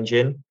completely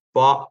changing,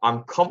 but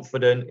I'm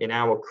confident in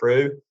our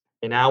crew,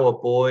 in our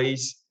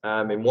boys,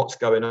 in what's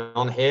going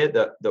on here,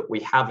 that we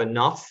have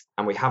enough,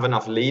 and we have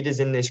enough leaders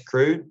in this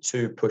crew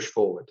to push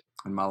forward.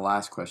 And my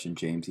last question,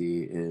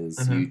 Jamesy,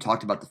 is you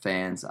talked about the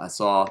fans. I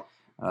saw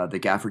the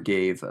gaffer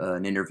gave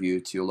an interview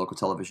to a local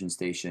television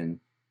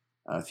station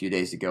a few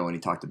days ago, and he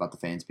talked about the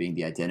fans being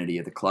the identity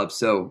of the club.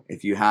 So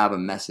if you have a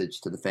message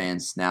to the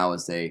fans now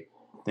as they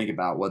think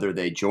about whether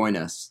they join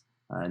us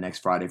next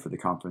Friday for the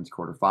conference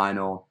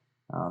quarterfinal,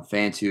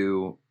 fans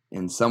who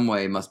in some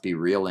way must be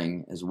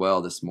reeling as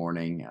well this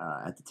morning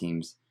at the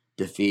team's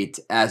defeat,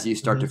 as you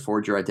start to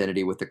forge your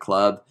identity with the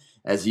club.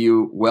 As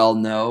you well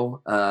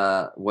know,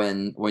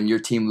 when your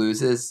team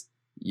loses,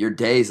 your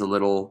day's a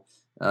little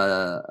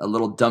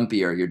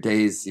dumpier. Your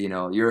days, you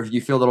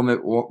feel a little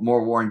bit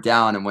more worn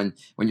down. And when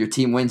your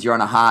team wins, you're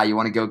on a high. You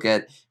want to go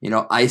get,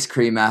 ice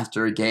cream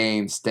after a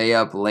game, stay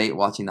up late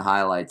watching the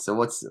highlights. So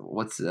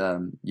what's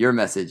your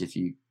message, if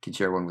you can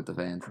share one with the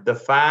fans? The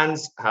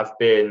fans have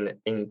been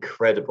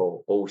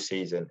incredible all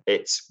season.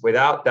 It's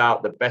without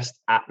doubt the best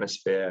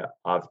atmosphere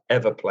I've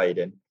ever played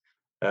in.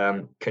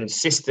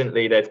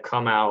 Consistently, they've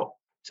come out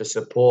to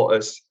support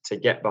us, to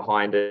get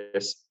behind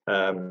us.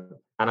 And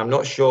I'm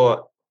not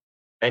sure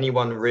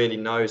anyone really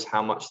knows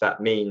how much that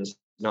means,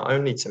 not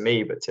only to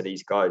me, but to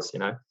these guys.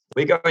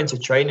 We go into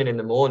training in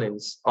the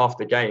mornings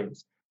after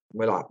games, and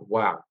we're like,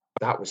 wow,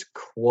 that was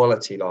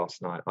quality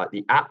last night. Like,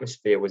 the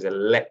atmosphere was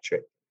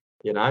electric.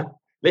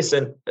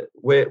 Listen,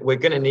 we're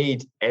going to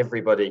need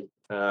everybody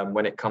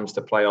when it comes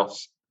to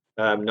playoffs.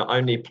 Not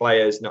only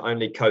players, not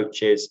only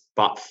coaches,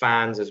 but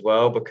fans as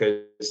well,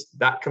 because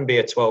that can be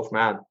a 12th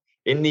man.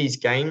 In these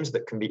games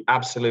that can be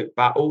absolute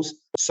battles,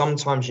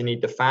 sometimes you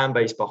need the fan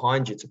base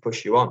behind you to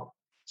push you on.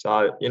 So,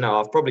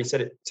 I've probably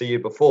said it to you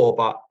before,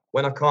 but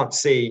when I can't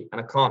see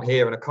and I can't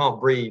hear and I can't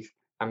breathe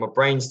and my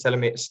brain's telling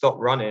me to stop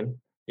running,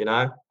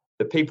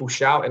 the people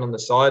shouting on the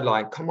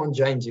sideline, come on,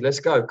 Jamesy, let's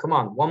go. Come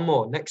on, one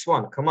more, next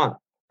one, come on.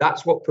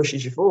 That's what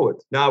pushes you forward.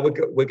 Now, we're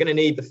going to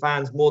need the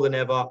fans more than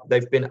ever.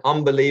 They've been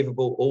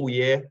unbelievable all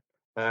year.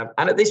 And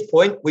at this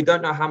point, we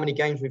don't know how many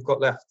games we've got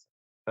left.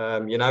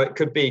 It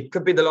could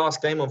be the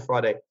last game on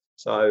Friday.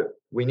 So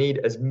we need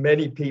as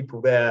many people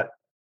there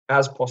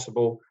as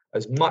possible,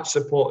 as much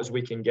support as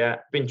we can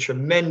get. Been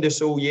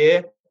tremendous all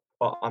year,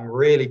 but I'm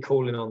really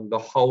calling on the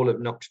whole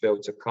of Knoxville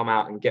to come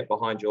out and get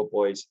behind your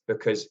boys,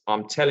 because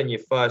I'm telling you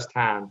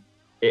firsthand,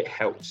 it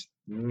helps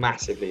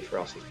massively for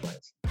us as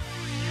players.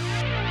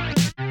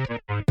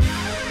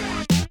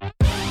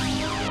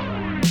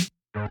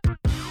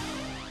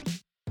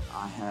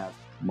 I have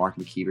Mark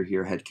McKeever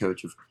here, head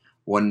coach of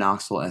One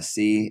Knoxville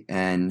SC.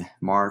 And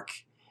Mark,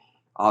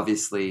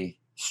 obviously,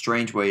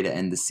 strange way to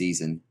end the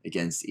season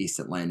against East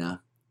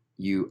Atlanta.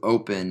 You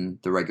open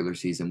the regular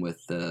season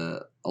with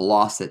a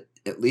loss that,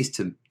 at least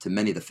to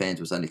many of the fans,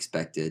 was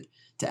unexpected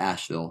to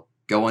Asheville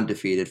go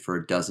undefeated for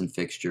a dozen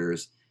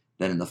fixtures.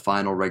 Then in the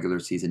final regular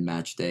season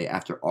match day,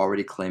 after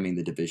already claiming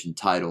the division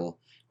title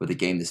with a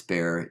game to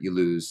spare, you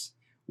lose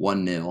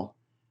 1-0.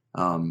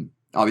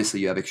 Obviously,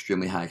 you have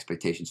extremely high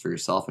expectations for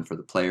yourself and for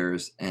the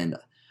players. And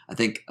I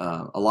think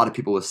a lot of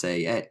people will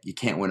say, hey, you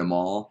can't win them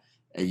all.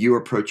 You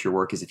approach your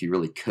work as if you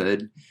really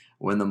could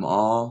win them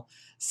all.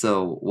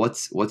 So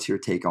what's your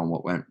take on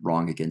what went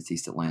wrong against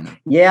East Atlanta?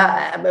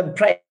 Yeah,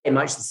 pretty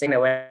much the same that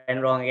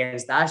went wrong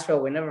against Asheville.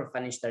 We never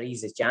finished our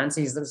easy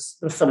chances.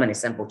 There's so many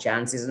simple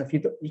chances, and if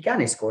you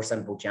can't score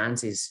simple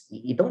chances,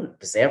 you don't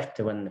deserve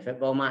to win the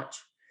football match.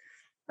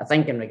 I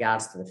think in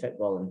regards to the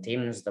footballing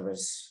teams, there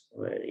was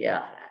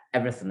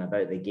everything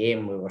about the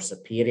game we were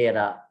superior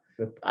at.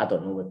 I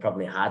don't know, we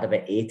probably had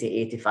about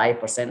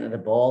 80-85% of the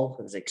ball.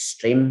 It was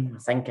extreme.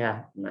 I think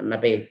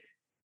maybe,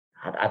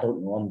 I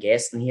don't know, I'm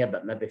guessing here,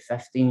 but maybe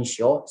 15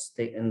 shots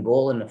in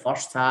goal in the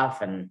first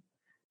half, and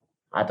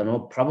I don't know,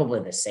 probably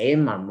the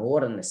same or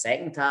more in the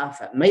second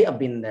half. It might have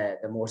been the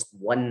most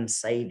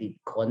one-sided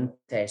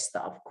contest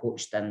that I've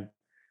coached in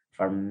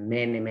for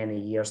many, many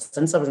years.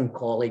 Since I was in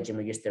college and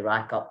we used to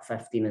rack up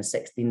 15 and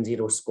 16-0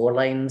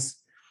 scorelines,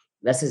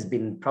 this has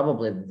been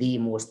probably the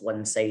most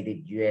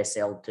one-sided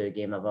USL2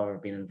 game I've ever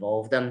been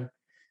involved in.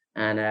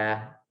 And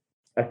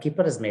our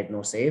keeper has made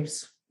no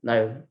saves.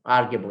 Now,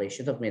 arguably,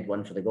 should have made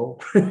one for the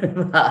goal.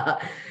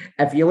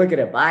 If you look at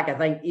it back, I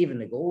think even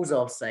the goal's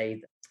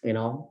offside. You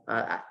know,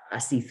 I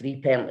see 3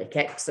 penalty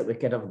kicks that we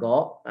could have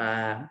got.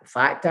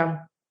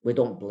 Factor, we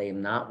don't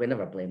blame that. We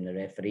never blame the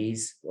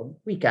referees.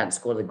 We can't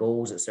score the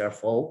goals. It's our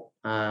fault,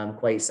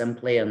 quite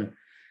simply. And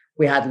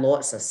we had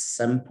lots of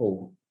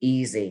simple,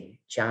 easy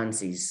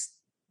chances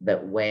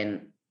that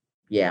went,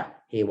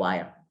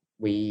 haywire.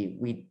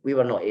 We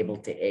were not able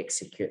to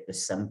execute the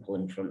simple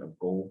in front of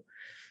goal.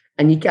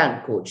 And you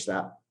can't coach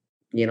that.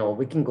 You know,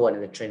 we can go into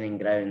the training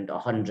ground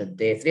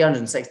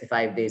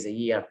 365 days a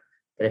year,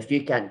 but if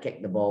you can't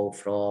kick the ball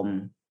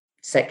from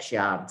 6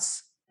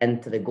 yards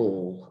into the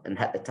goal and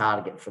hit the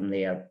target from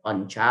there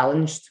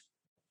unchallenged,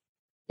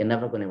 you're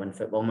never going to win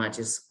football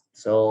matches.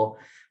 So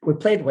we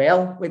played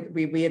well.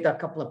 We had a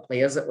couple of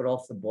players that were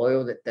off the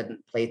boil that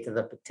didn't play to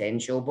their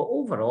potential, but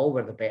overall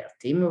we're the better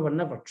team. We were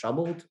never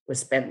troubled. We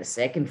spent the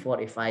second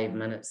 45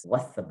 minutes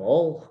with the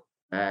ball,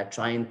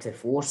 trying to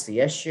force the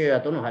issue. I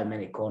don't know how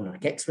many corner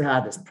kicks we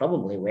had. It's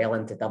probably well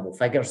into double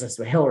figures as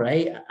well,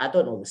 right? I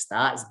don't know the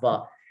stats,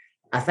 but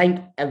I think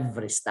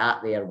every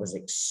stat there was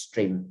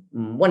extreme.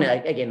 One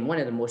of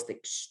the most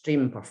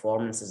extreme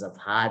performances I've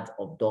had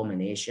of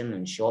domination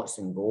and shots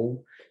and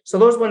goal. So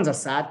those ones are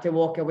sad to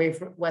walk away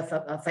with.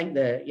 I think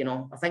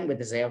we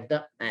deserved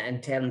it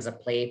in terms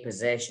of play,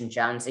 possession,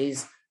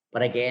 chances.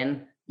 But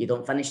again, you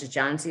don't finish the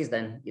chances,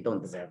 then you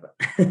don't deserve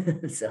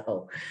it.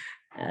 So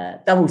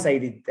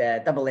double-sided,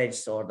 double-edged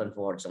sword,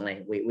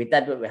 unfortunately. We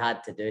did what we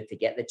had to do to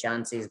get the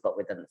chances, but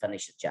we didn't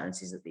finish the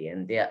chances at the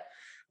end yet.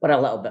 We're a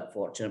little bit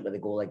fortunate with the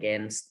goal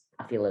against.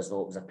 I feel as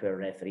though it was a poor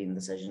refereeing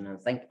decision.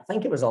 I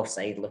think it was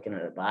offside looking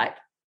at it back.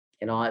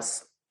 You know, it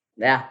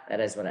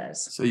is what it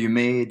is. So you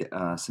made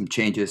some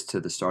changes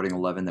to the starting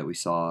 11 that we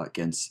saw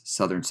against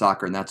Southern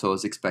Soccer, and that's what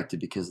was expected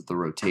because of the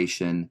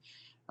rotation.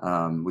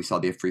 We saw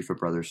the Afrifa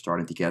brothers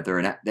starting together,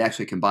 and they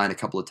actually combined a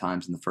couple of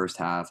times in the first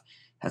half,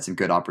 had some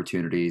good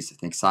opportunities. I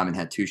think Simon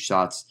had 2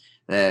 shots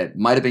that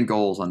might have been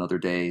goals on other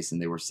days,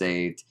 and they were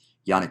saved.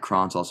 Yannick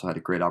Kranz also had a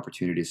great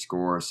opportunity to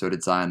score. So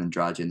did Zion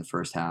Andrade in the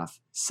first half.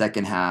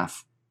 Second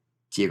half,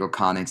 Diego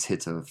Conix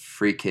hits a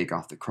free kick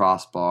off the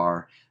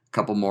crossbar. A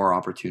couple more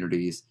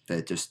opportunities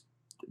that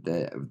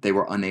they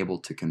were unable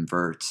to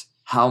convert.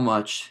 How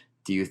much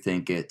do you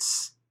think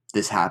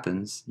this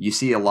happens? You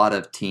see a lot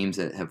of teams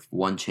that have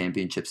won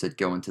championships that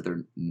go into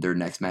their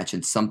next match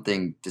and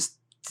something just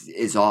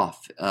is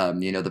off.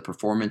 The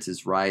performance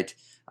is right.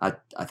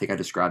 I think I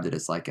described it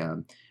as like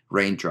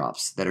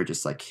raindrops that are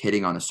just like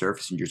hitting on a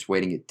surface and you're just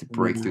waiting it to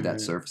break through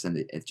that surface,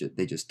 and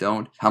they just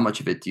don't. How much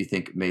of it do you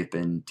think may have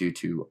been due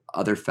to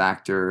other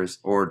factors,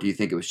 or do you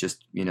think it was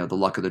just the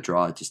luck of the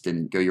draw? It just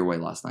didn't go your way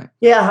last night.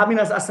 Yeah, I mean,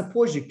 I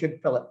suppose you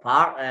could pull it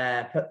apart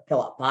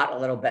a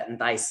little bit and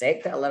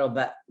dissect it a little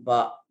bit,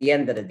 but at the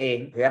end of the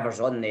day,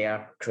 whoever's on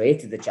there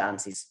created the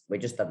chances. We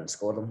just didn't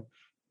score them.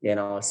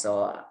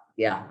 So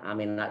yeah, I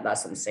mean,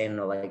 that's what I'm saying.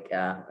 Like,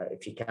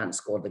 if you can't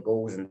score the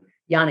goals, and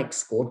Yannick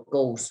scored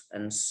goals,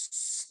 and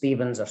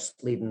Stevens, our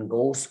leading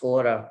goal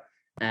scorer,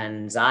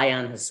 and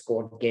Zion has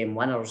scored game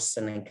winners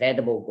and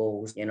incredible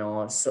goals.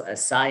 So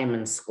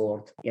Simon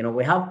scored.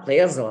 We have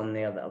players on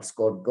there that have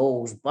scored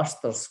goals.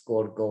 Buster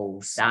scored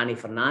goals. Danny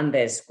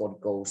Fernandez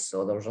scored goals.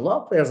 So there was a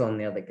lot of players on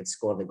there that could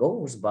score the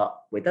goals, but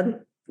we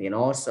didn't.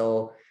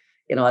 So.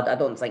 I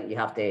don't think you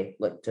have to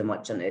look too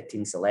much into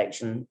team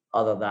selection,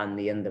 other than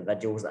the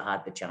individuals that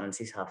had the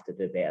chances have to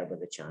do better with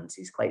the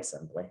chances, quite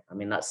simply. I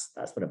mean, that's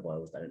what it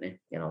boils down to.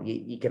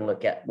 You can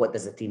look at what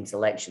does the team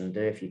selection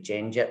do if you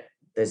change it,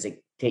 does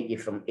it take you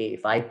from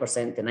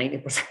 85% to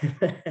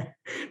 90%?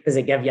 Does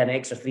it give you an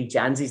extra 3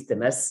 chances to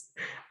miss?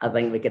 I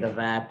think we could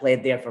have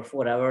played there for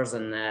 4 hours,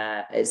 and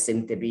it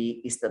seemed to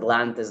be East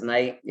Atlanta's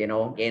night.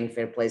 Again,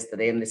 fair plays to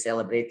them. They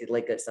celebrated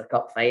like it's their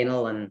cup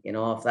final, and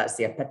if that's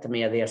the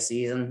epitome of their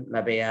season,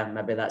 maybe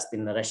that's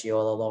been their issue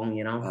all along.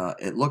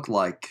 It looked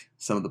like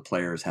some of the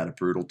players had a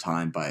brutal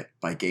time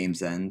by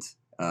game's end.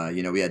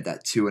 We had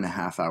that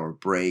 2.5 hour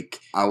break.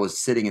 I was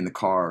sitting in the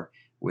car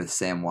with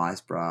Sam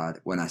Weisbrod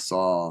when I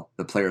saw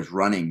the players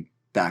running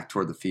back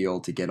toward the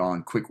field to get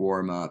on. Quick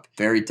warm-up,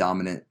 very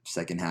dominant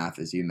second half,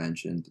 as you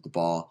mentioned. The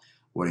ball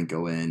wouldn't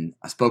go in.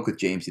 I spoke with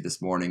Jamesy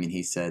this morning, and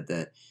he said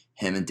that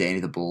him and Danny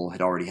the Bull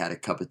had already had a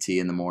cup of tea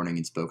in the morning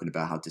and spoken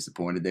about how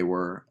disappointed they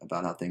were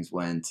about how things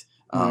went.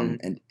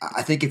 And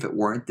I think if it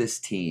weren't this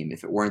team,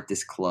 if it weren't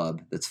this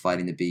club that's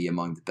fighting to be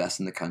among the best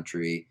in the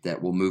country,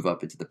 that will move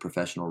up into the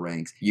professional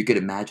ranks, you could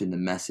imagine the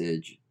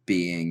message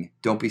being,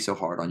 don't be so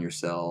hard on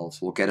yourselves.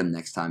 We'll get them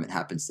next time. It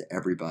happens to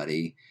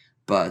everybody.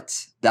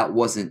 But that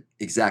wasn't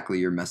exactly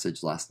your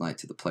message last night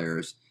to the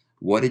players.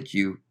 What did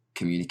you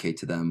communicate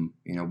to them?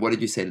 What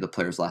did you say to the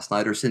players last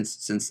night, or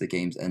since the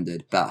games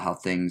ended, about how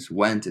things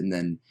went, and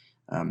then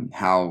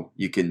how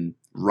you can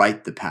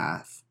right the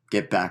path,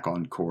 get back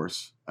on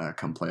course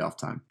come playoff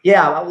time?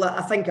 Yeah, well,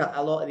 I think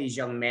a lot of these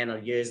young men are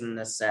using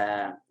this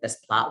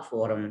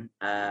platform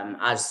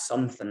as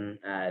something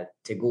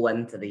to go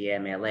into the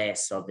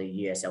MLS or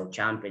the USL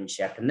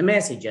Championship. And the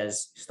message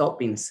is, stop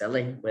being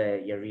silly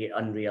with your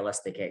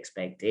unrealistic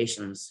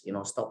expectations.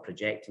 Stop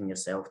projecting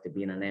yourself to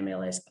being an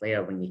MLS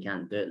player when you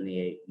can't do it in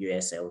the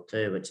USL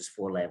too, which is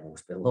 4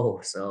 levels below.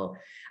 So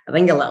I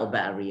think a little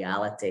bit of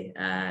reality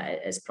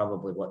is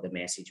probably what the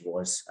message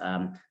was.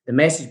 The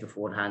message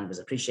beforehand was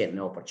appreciating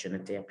the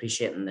opportunity,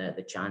 appreciating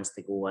the chance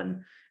to go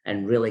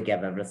and really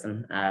give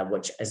everything,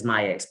 which is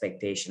my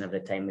expectation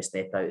every time we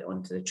step out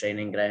onto the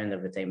training ground,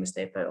 every time we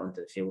step out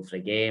onto the field for a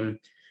game.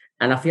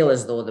 And I feel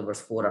as though there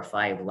was 4 or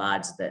 5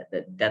 lads that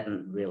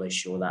didn't really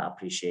show that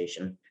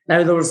appreciation.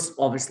 Now, there was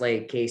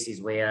obviously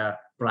cases where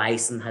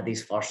Bryson had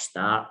his first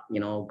start,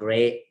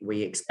 great.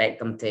 We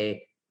expect him to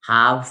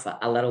have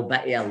a little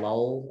bit of a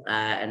lull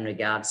in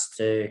regards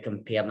to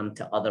comparing them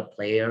to other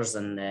players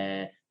and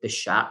the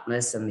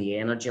sharpness and the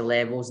energy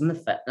levels and the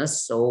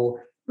fitness. So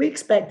we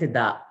expected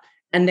that.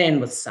 And then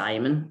with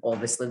Simon,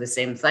 obviously the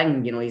same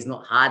thing. He's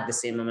not had the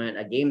same amount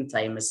of game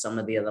time as some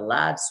of the other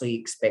lads. So you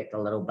expect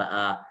a little bit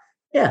of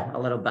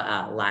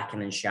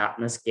lacking in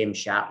sharpness, game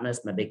sharpness,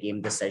 maybe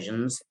game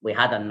decisions. We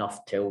had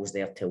enough tools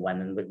there to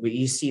win. And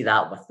you see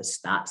that with the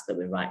stats that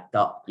we racked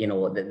up.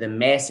 The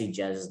message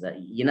is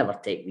that you never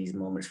take these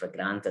moments for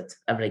granted.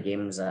 Every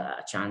game's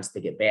a chance to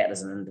get better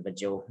as an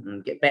individual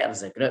and get better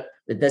as a group.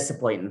 The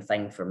disappointing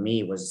thing for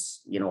me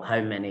was,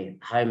 how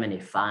many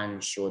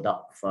fans showed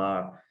up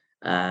to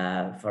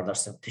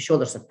show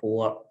their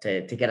support,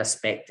 to get a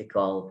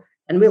spectacle,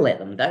 and we let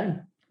them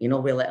down. We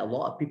let a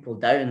lot of people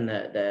down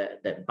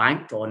that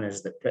banked on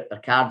us, that put their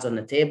cards on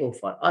the table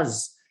for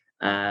us,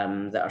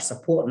 that are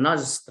supporting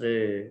us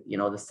through,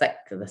 the thick,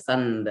 the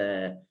thin,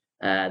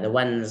 the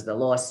wins, the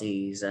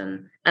losses,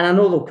 and I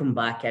know they'll come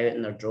back out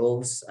in their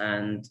droves.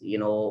 And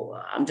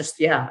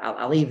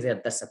I'll leave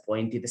there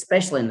disappointed,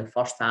 especially in the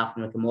first half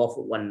when we come off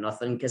at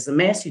 1-0, because the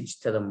message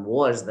to them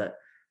was that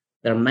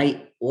there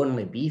might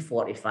only be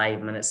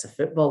 45 minutes of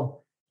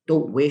football.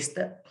 Don't waste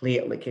it. Play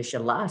it like it's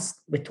your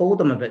last. We told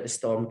them about the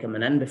storm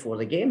coming in before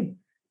the game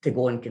to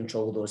go and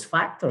control those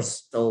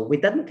factors. So we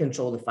didn't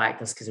control the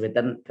factors because we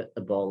didn't put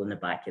the ball in the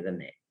back of the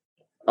net.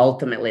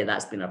 Ultimately,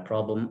 that's been a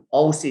problem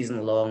all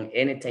season long.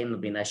 Anytime there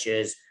have been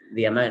issues,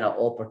 the amount of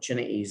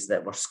opportunities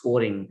that we're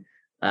scoring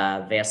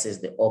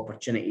versus the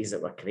opportunities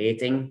that we're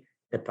creating,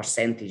 the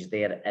percentage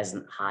there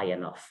isn't high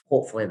enough.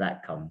 Hopefully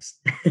that comes.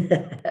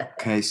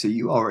 Okay, so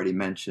you already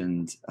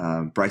mentioned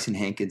Bryson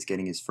Hankins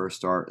getting his first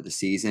start of the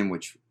season,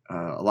 which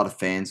a lot of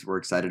fans were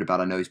excited about.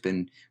 I know he's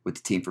been with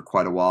the team for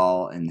quite a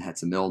while and had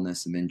some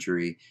illness, some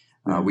injury.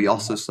 We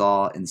also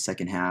saw in the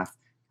second half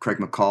Craig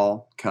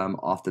McCall come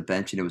off the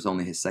bench, and it was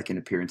only his second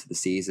appearance of the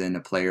season, a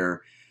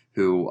player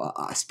who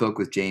I spoke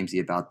with Jamesy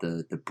about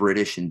the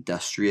British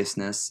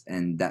industriousness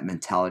and that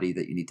mentality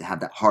that you need to have,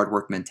 that hard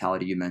work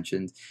mentality you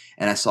mentioned.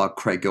 And I saw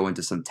Craig go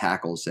into some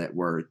tackles that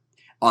were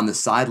on the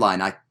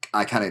sideline.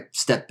 I kind of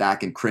stepped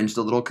back and cringed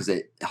a little because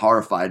it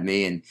horrified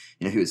me. And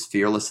he was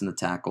fearless in the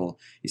tackle.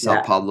 You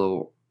saw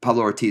Pablo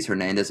Ortiz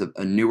Hernandez,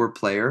 a newer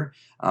player,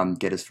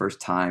 get his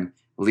first time.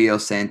 Leo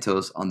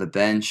Santos on the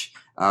bench,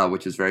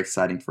 which was very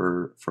exciting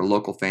for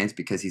local fans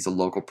because he's a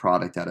local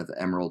product out of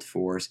the Emerald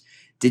Force.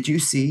 Did you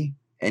see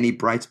any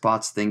bright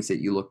spots, things that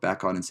you look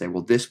back on and say,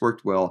 well, this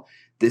worked well,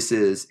 this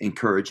is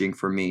encouraging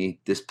for me,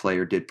 this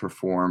player did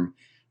perform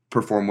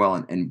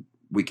well, and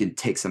we can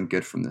take some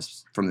good from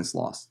this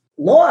loss?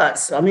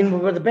 Lots. I mean, we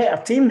were the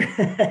better team.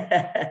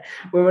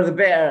 we were the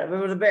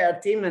better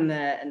team in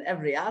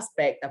every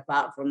aspect,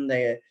 apart from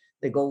the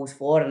the goals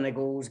for and the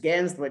goals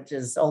against, which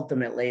is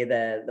ultimately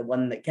the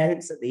one that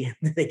counts at the end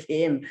of the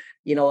game.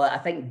 I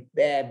think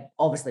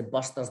obviously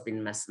Buster's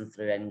been missing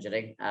through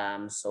injury,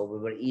 so we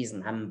were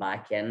easing him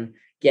back in.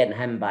 Getting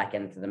him back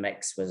into the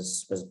mix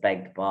was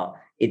big, but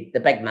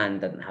the big man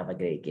didn't have a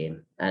great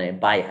game, and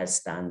by his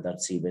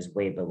standards, he was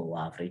way below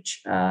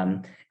average.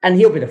 And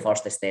he'll be the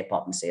first to step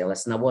up and say,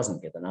 "Listen, I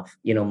wasn't good enough."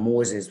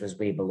 Moses was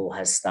way below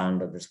his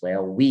standard as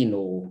well.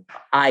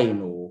 I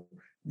know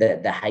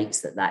the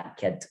heights that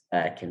kid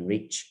can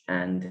reach,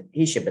 and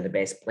he should be the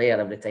best player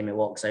every time he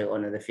walks out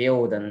onto the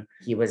field. And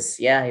he was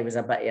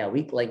a bit of a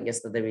weak link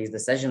yesterday with his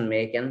decision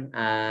making.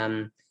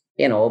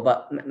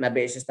 But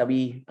maybe it's just a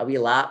wee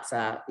lapse.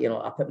 I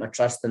put my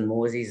trust in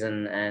Moses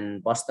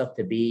and Buster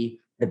to be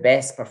the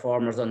best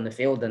performers on the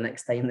field the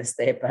next time they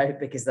step out,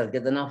 because they're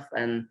good enough.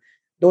 And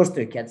those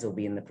two kids will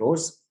be in the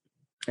pros.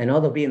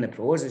 They'll be in the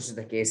pros. It's just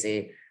a case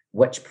of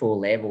which pro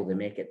level they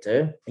make it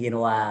to.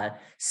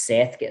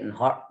 Seth getting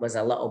hurt was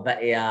a little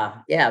bit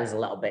of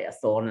a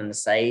thorn in the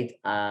side.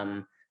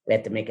 We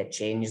had to make a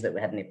change that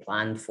we hadn't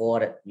planned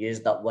for. It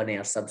used up one of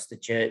our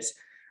substitutes.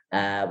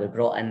 We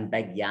brought in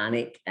Big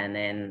Yannick, and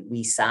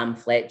then Sam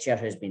Fletcher,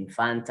 who's been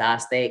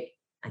fantastic.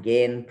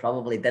 Again,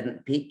 probably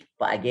didn't peak,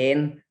 but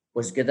again,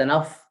 was good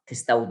enough to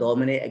still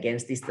dominate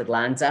against East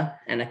Atlanta.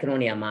 And I can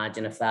only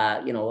imagine if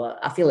that,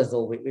 I feel as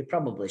though we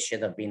probably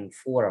should have been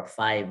 4 or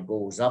 5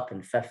 goals up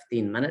in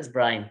 15 minutes,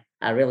 Brian.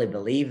 I really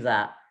believe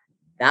that.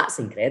 That's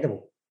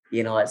incredible.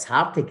 It's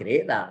hard to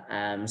create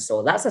that.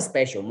 So that's a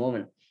special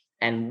moment.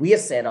 And we're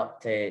set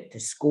up to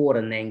score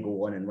and then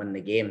go on and win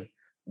the game.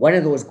 One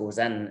of those goes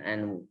in,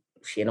 and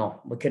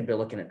we could be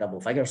looking at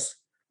double figures.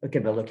 We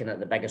could be looking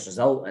at the biggest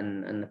result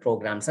in the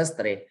programme's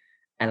history,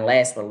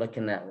 unless we're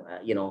looking at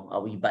a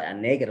wee bit of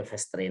negative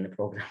history in the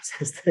programme's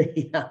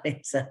history.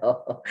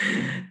 So,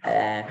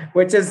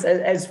 which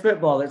is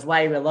football. It's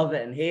why we love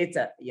it and hate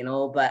it.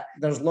 But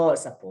there's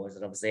lots of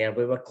positives there.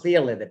 We were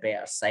clearly the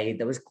better side.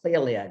 There was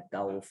clearly a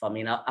gulf. I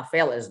mean, I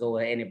felt as though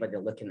anybody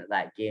looking at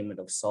that game would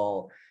have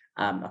saw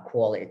a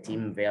quality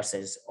team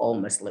versus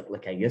almost looked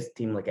like a youth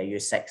team, like a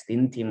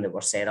U16 team that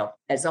were set up.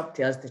 It's up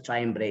to us to try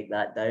and break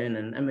that down,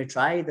 and we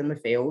tried and we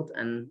failed,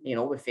 and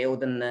we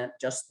failed in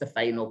just the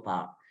final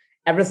part.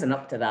 Everything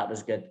up to that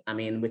was good. I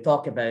mean, we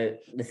talk about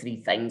the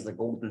 3 things, the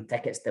golden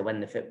tickets to win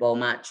the football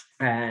match.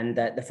 And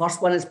the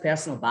first one is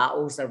personal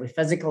battles. Are we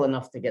physical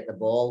enough to get the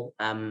ball?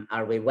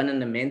 Are we winning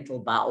the mental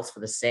battles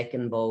for the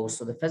second ball?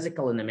 So the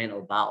physical and the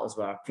mental battles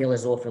I feel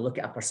as though if we look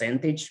at a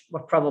percentage,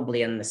 we're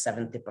probably in the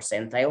 70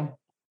 percentile.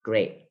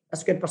 Great.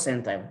 That's a good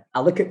percentile.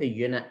 I look at the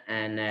unit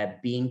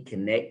and being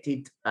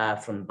connected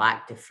from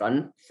back to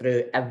front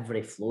through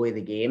every flow of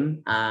the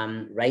game,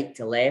 right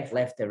to left,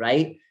 left to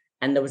right.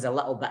 And there was a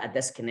little bit of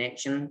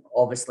disconnection,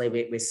 obviously,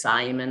 with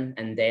Simon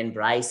and then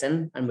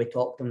Bryson. And we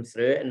talked them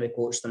through it and we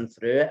coached them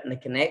through it. And the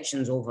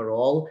connections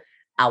overall,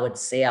 I would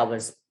say I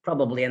was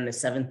probably in the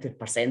 70th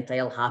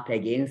percentile, happy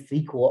again.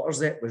 3/4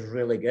 of it was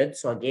really good.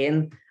 So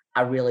again,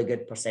 a really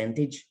good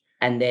percentage.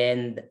 And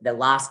then the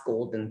last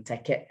golden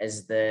ticket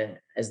is the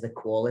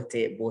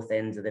quality at both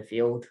ends of the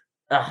field.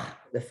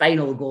 The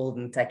final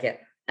golden ticket.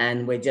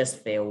 And we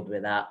just failed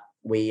with that.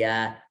 We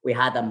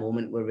had a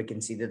moment where we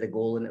conceded a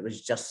goal, and it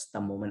was just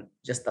a moment,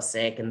 just a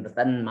second. The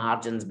thin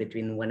margins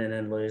between winning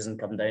and losing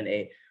come down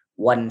to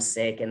 1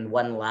 second,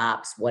 1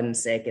 lapse, 1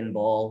 second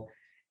ball,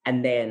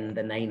 and then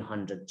the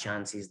 900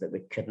 chances that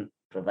we couldn't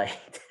provide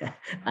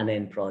an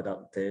end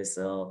product to.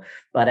 So,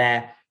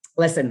 but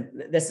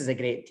listen, this is a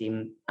great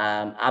team.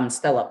 I'm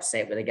still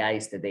upset with the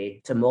guys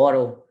today.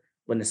 Tomorrow,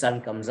 when the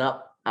sun comes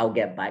up, I'll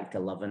get back to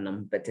loving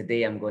them. But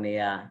today I'm going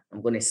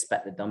to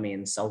spit the dummy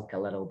and sulk a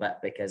little bit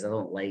because I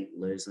don't like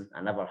losing.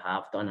 I never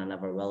have done. I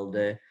never will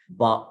do.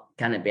 But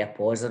can it be a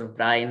positive,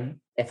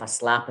 Brian? If a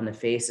slap in the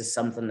face is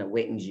something that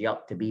wakens you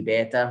up to be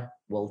better,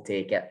 we'll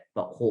take it.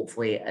 But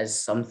hopefully it is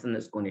something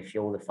that's going to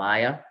fuel the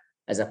fire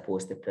as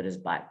opposed to put us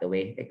back the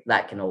way.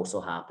 That can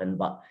also happen.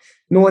 But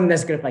knowing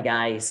this group of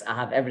guys, I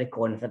have every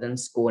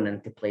confidence going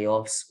into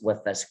playoffs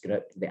with this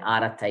group. They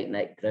are a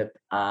tight-knit group.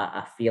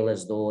 I feel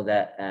as though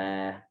that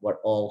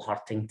we're all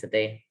hurting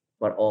today.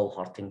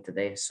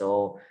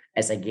 So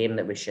it's a game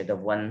that we should have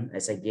won.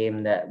 It's a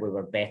game that we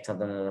were better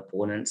than our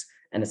opponents.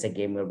 And it's a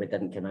game where we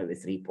didn't come out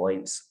with 3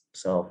 points.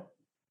 So,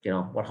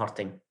 we're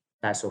hurting.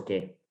 That's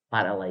okay.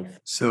 Part of life.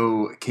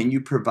 So can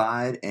you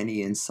provide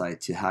any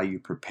insight to how you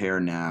prepare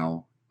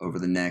now over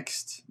the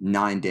next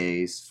 9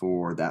 days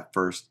for that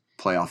first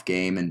playoff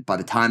game? And by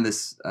the time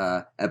this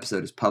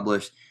episode is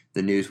published,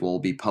 the news will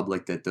be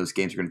public that those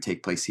games are going to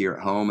take place here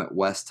at home at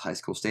West High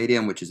School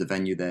Stadium, which is a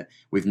venue that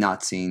we've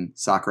not seen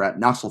soccer at.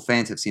 Knoxville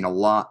fans have seen a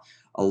lot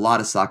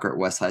of soccer at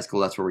West High School.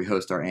 That's where we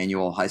host our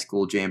annual high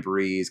school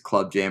jamborees,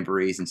 club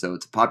jamborees, and so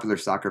it's a popular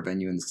soccer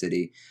venue in the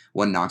city.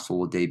 One Knoxville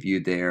will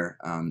debut there.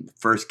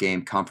 First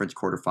game, conference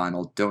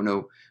quarterfinal. Don't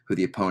know who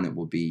the opponent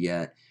will be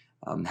yet.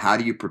 How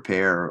do you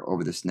prepare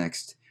over this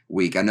next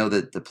week? I know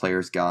that the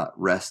players got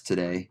rest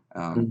today,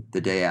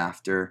 the day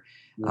after.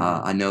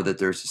 I know that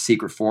there's a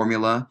secret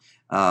formula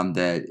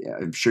that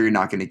I'm sure you're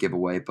not going to give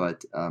away,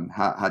 but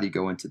how do you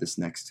go into this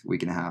next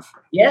week and a half?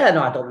 Yeah,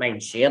 no, I don't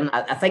mind sharing.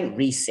 I think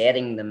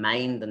resetting the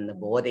mind and the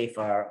body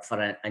for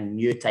a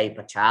new type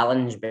of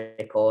challenge,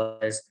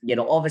 because,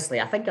 obviously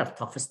I think our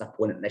toughest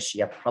opponent this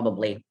year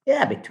probably,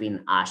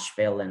 between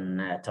Asheville and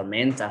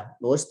Tormenta.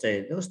 Those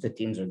two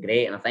teams are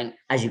great. And I think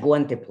as you go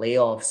into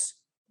playoffs,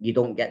 you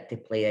don't get to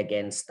play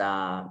against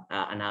an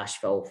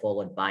Asheville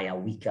followed by a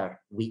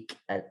weak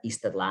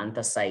East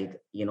Atlanta side.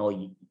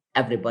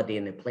 Everybody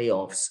in the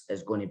playoffs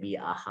is going to be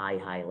at a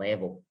high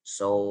level.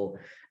 So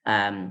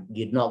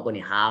you're not going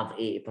to have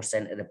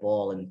 80% of the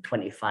ball and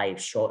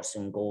 25 shots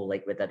and goal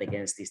like we did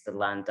against East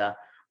Atlanta.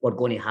 We're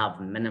going to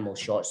have minimal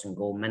shots and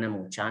goal,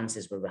 minimal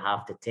chances where we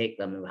have to take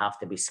them, and we have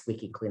to be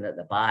squeaky clean at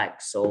the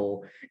back.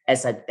 So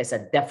it's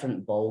a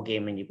different ball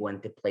game when you go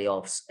into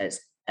playoffs.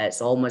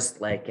 It's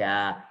almost like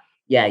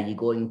you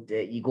go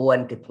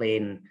into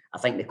playing, I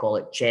think they call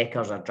it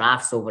checkers or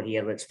drafts over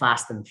here, where it's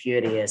fast and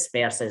furious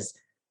versus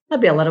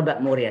maybe a little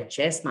bit more of a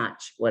chess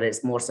match where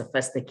it's more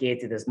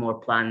sophisticated, it's more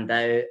planned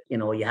out.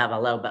 You have a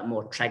little bit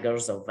more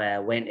triggers of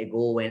when to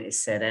go, when to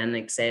sit in,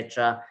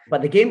 etc.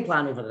 But the game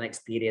plan over the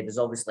next period is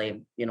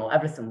obviously,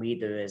 everything we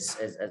do is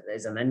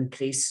an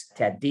increase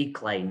to a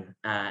decline,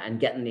 and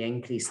getting the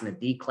increase and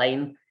the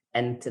decline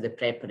into the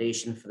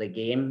preparation for the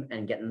game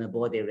and getting the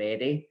body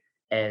ready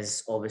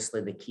is obviously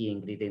the key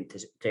ingredient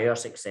to our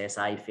success,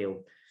 I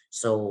feel.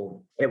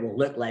 So it will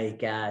look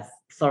like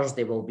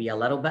Thursday will be a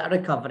little bit of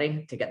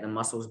recovery to get the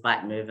muscles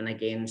back moving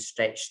again,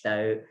 stretched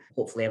out.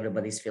 Hopefully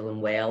everybody's feeling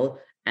well.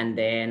 And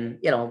then,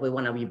 we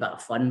want a wee bit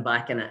of fun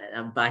back in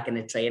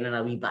the training,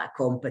 a wee bit of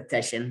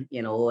competition,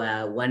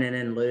 winning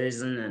and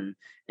losing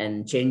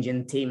and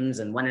changing teams,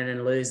 and winning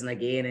and losing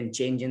again and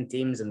changing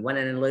teams, and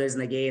winning and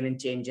losing again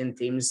and changing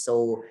teams.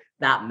 So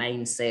that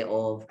mindset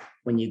of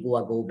when you go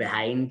a goal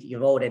behind,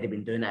 you've already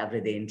been doing it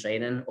every day in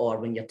training, or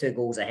when you're 2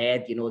 goals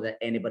ahead, you know that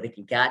anybody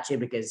can catch you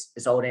because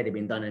it's already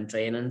been done in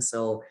training.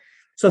 So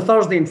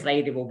Thursday and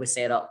Friday will be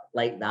set up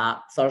like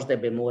that. Thursday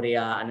will be more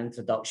an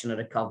introduction, a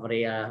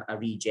recovery, a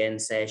regen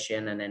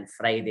session. And then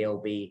Friday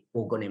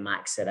we're going to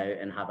max it out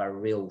and have a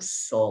real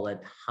solid,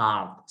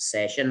 hard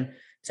session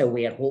to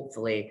where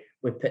hopefully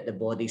we put the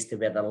bodies to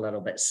where they're a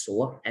little bit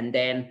sore. And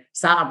then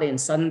Saturday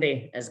and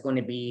Sunday is going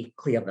to be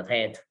clear their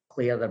head,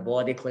 clear their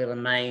body, clear their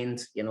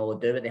mind, do what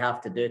they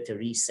have to do to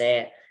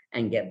reset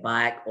and get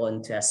back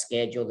onto a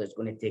schedule that's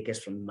going to take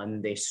us from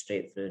Monday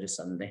straight through to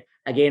Sunday.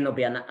 Again, there'll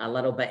be a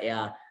little bit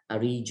of a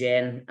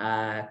regen,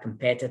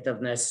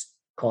 competitiveness,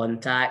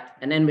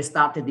 contact, and then we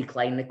start to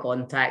decline the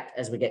contact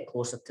as we get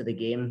closer to the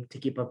game to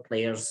keep our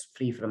players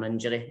free from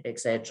injury,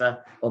 etc.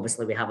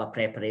 Obviously, we have a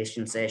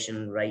preparation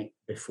session right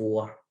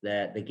before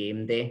the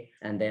game day,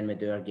 and then we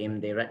do our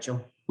game day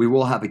ritual. We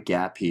will have a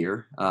gap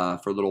here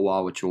for a little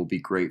while, which will be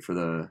great for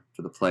the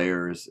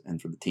players and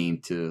for the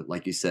team to,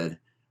 like you said,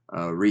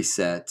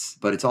 reset.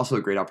 But it's also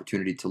a great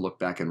opportunity to look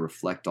back and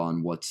reflect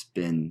on what's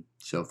been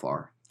so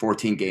far.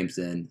 14 games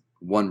in,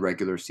 1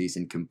 regular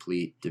season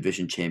complete,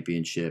 division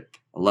championship,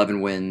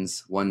 11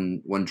 wins,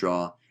 one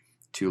draw,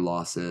 2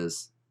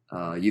 losses.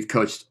 You've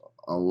coached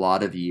a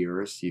lot of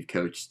years. You've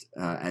coached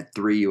at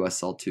 3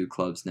 USL2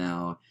 clubs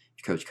now.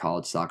 You've coached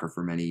college soccer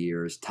for many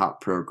years, top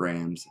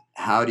programs.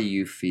 How do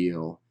you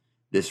feel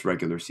this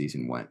regular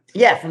season went?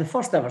 Yeah, for the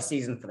first ever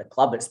season for the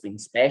club, it's been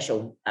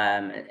special.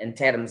 In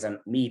terms of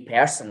me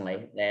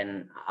personally,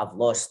 then I've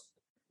lost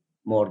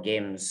more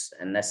games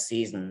in this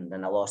season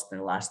than I lost in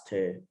the last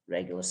 2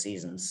 regular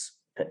seasons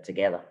put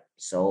together.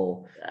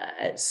 So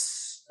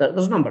there's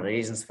a number of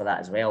reasons for that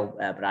as well,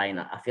 Brian.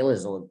 I feel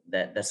as though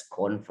that this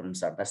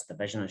conference, or this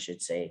division, I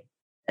should say,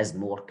 is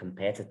more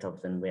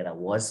competitive than where I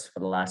was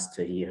for the last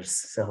 2 years.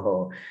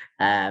 So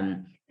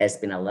it's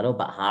been a little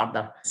bit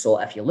harder. So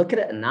if you look at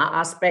it in that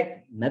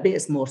aspect, maybe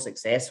it's more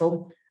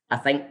successful. I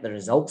think the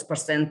results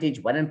percentage,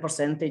 winning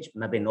percentage,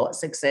 maybe not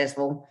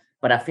successful,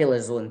 but I feel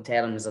as though in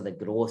terms of the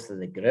growth of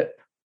the group,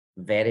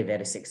 very,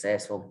 very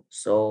successful.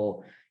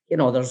 So,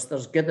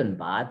 there's good and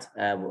bad.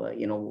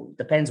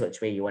 Depends which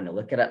way you want to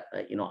look at it.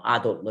 I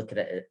don't look at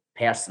it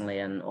personally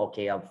and,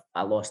 okay,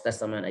 I lost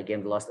this amount of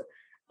games, lost it.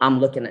 I'm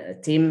looking at the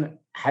team.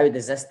 How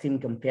does this team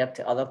compare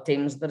to other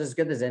teams? They're as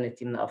good as any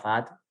team that I've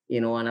had,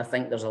 and I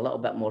think there's a little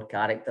bit more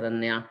character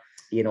in there,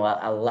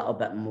 a little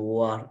bit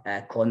more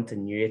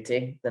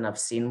continuity than I've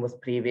seen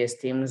with previous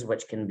teams,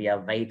 which can be a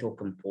vital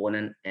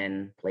component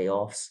in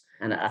playoffs.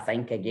 And I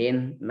think,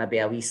 again, maybe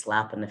a wee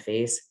slap in the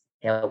face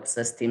helps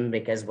this team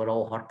because we're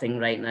all hurting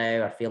right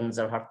now. Our feelings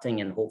are hurting,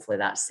 and hopefully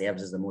that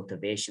serves as the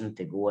motivation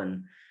to go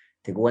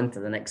into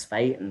the next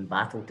fight and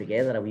battle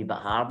together a wee bit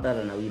harder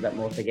and a wee bit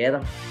more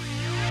together.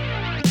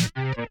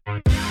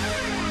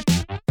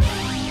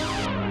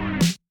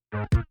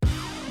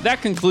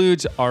 That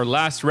concludes our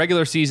last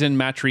regular season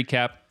match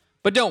recap.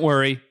 But don't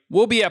worry,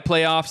 we'll be at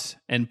playoffs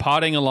and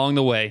potting along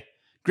the way.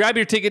 Grab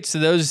your tickets to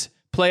those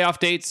playoff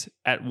dates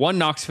at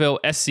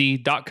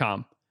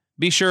oneknoxvillesc.com.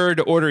 Be sure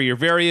to order your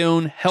very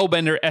own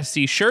Hellbender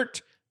SC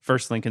shirt,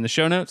 first link in the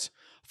show notes.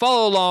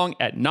 follow along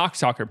at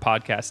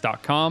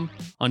knoxsoccerpodcast.com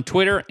on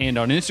Twitter and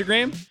on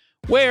Instagram,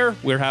 where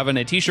we're having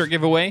a t-shirt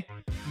giveaway.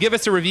 Give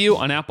us a review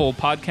on Apple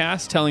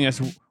Podcasts telling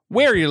us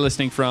where you're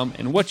listening from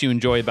and what you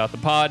enjoy about the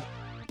pod.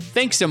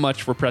 Thanks so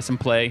much for pressing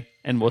play,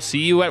 and we'll see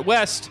you at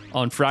West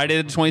on Friday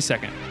the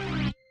 22nd.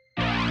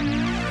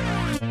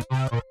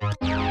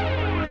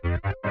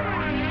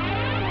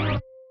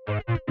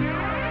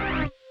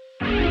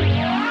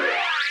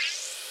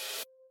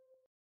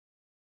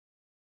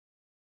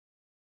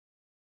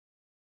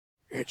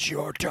 It's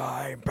your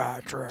time,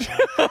 Patrick.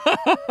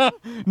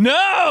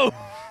 No!